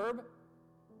about Herb?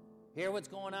 Hear what's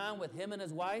going on with him and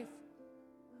his wife?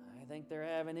 I think they're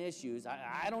having issues.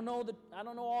 I don't know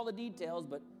all the details,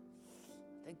 but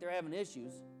I think they're having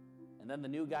issues." And then the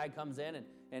new guy comes in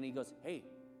and he goes, "Hey,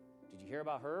 did you hear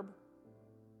about Herb?"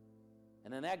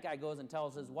 And then that guy goes and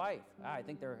tells his wife, "I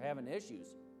think they're having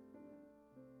issues."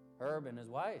 Herb and his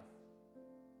wife.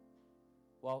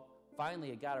 Well,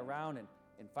 finally it got around, and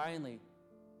finally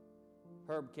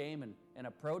Herb came and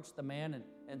approached the man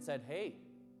and said, "Hey,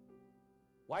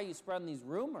 why are you spreading these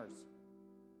rumors?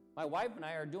 My wife and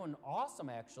I are doing awesome,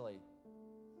 actually."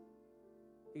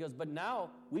 He goes, "But now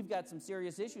we've got some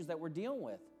serious issues that we're dealing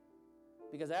with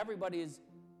because everybody is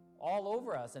all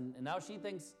over us, and now she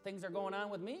thinks things are going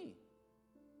on with me."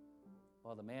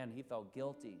 Well, the man, he felt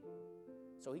guilty.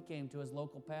 So he came to his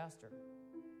local pastor.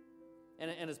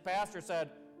 And his pastor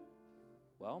said,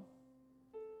 "Well,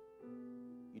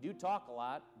 you do talk a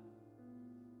lot.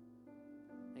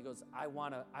 he goes, I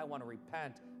want to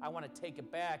repent. I want to take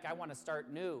it back. I want to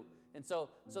start new. And so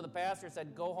the pastor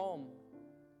said, go home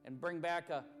and bring back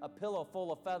a pillow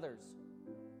full of feathers.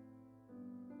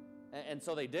 And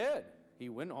so they did. He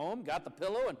went home, got the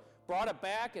pillow, and brought it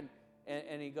back,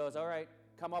 and he goes, all right,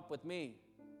 come up with me.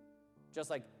 Just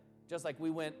like we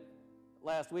went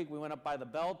last week, we went up by the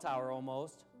bell tower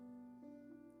almost.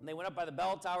 And they went up by the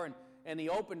bell tower, and he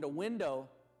opened a window,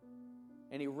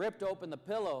 and he ripped open the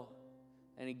pillow,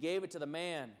 and he gave it to the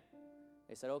man.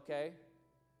 They said, okay,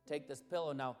 take this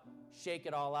pillow now, shake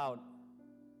it all out.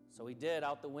 So he did,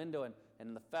 out the window,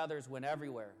 and the feathers went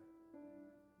everywhere.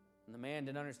 And the man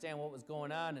didn't understand what was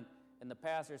going on, and the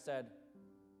pastor said,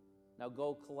 now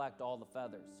go collect all the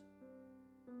feathers.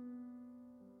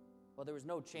 Well, there was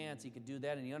no chance he could do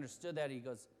that, and he understood that. He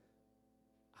goes,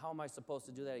 how am I supposed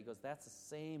to do that? He goes, that's the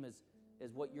same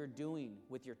as what you're doing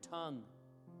with your tongue.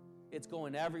 It's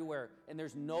going everywhere, and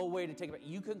there's no way to take it back.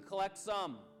 You can collect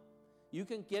some. You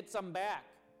can get some back,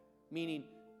 meaning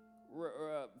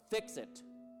fix it.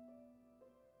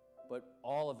 But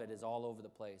all of it is all over the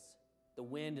place. The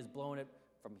wind is blowing it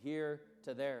from here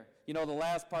to there. You know, the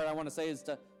last part I want to say is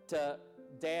to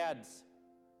dads,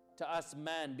 to us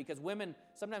men, because women,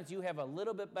 sometimes you have a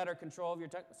little bit better control of your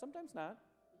tongue, sometimes not.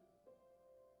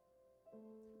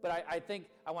 But I think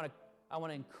I want to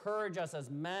encourage us as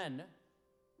men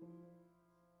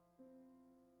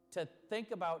to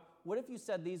think about, what if you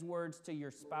said these words to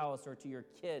your spouse or to your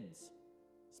kids,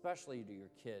 especially to your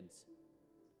kids,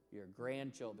 your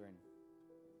grandchildren?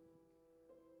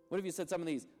 What if you said some of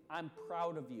these? I'm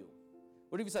proud of you.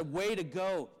 What if you said, way to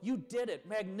go? You did it.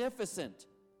 Magnificent.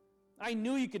 I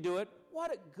knew you could do it.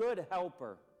 What a good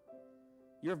helper.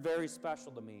 You're very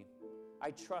special to me.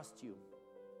 I trust you.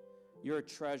 You're a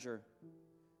treasure.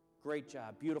 Great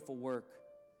job. Beautiful work.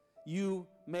 You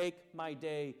make my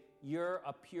day. You're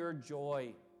a pure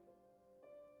joy.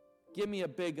 Give me a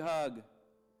big hug.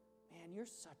 Man, you're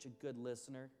such a good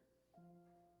listener.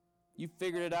 You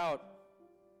figured it out.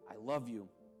 I love you.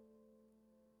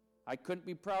 I couldn't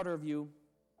be prouder of you.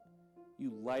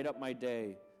 You light up my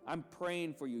day. I'm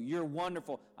praying for you. You're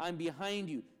wonderful. I'm behind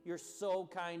you. You're so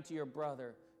kind to your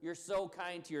brother. You're so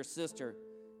kind to your sister.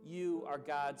 You are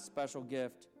God's special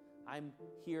gift. I'm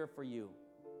here for you.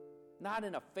 Not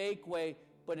in a fake way,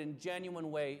 but in a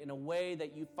genuine way, in a way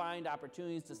that you find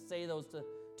opportunities to say those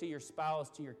to your spouse,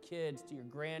 to your kids, to your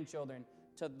grandchildren,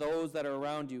 to those that are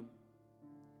around you.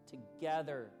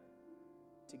 Together,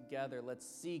 let's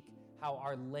seek how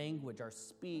our language, our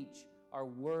speech, our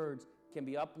words can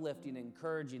be uplifting and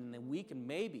encouraging, and then we can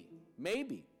maybe,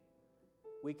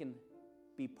 we can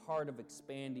be part of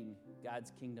expanding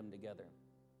God's kingdom together.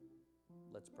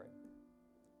 Let's pray.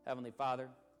 Heavenly Father,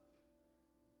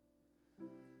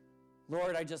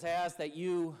 Lord, I just ask that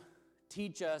you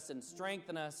teach us and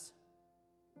strengthen us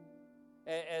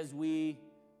as we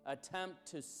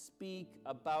attempt to speak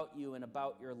about you and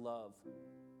about your love.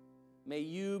 May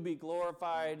you be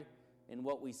glorified in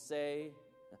what we say.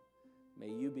 May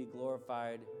you be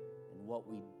glorified in what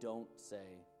we don't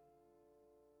say.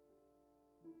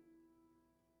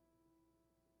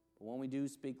 But when we do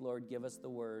speak, Lord, give us the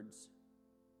words.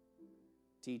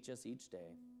 Teach us each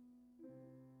day.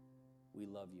 We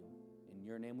love you. In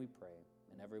your name we pray.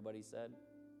 And everybody said,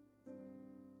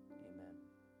 amen.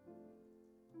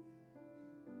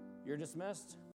 You're dismissed.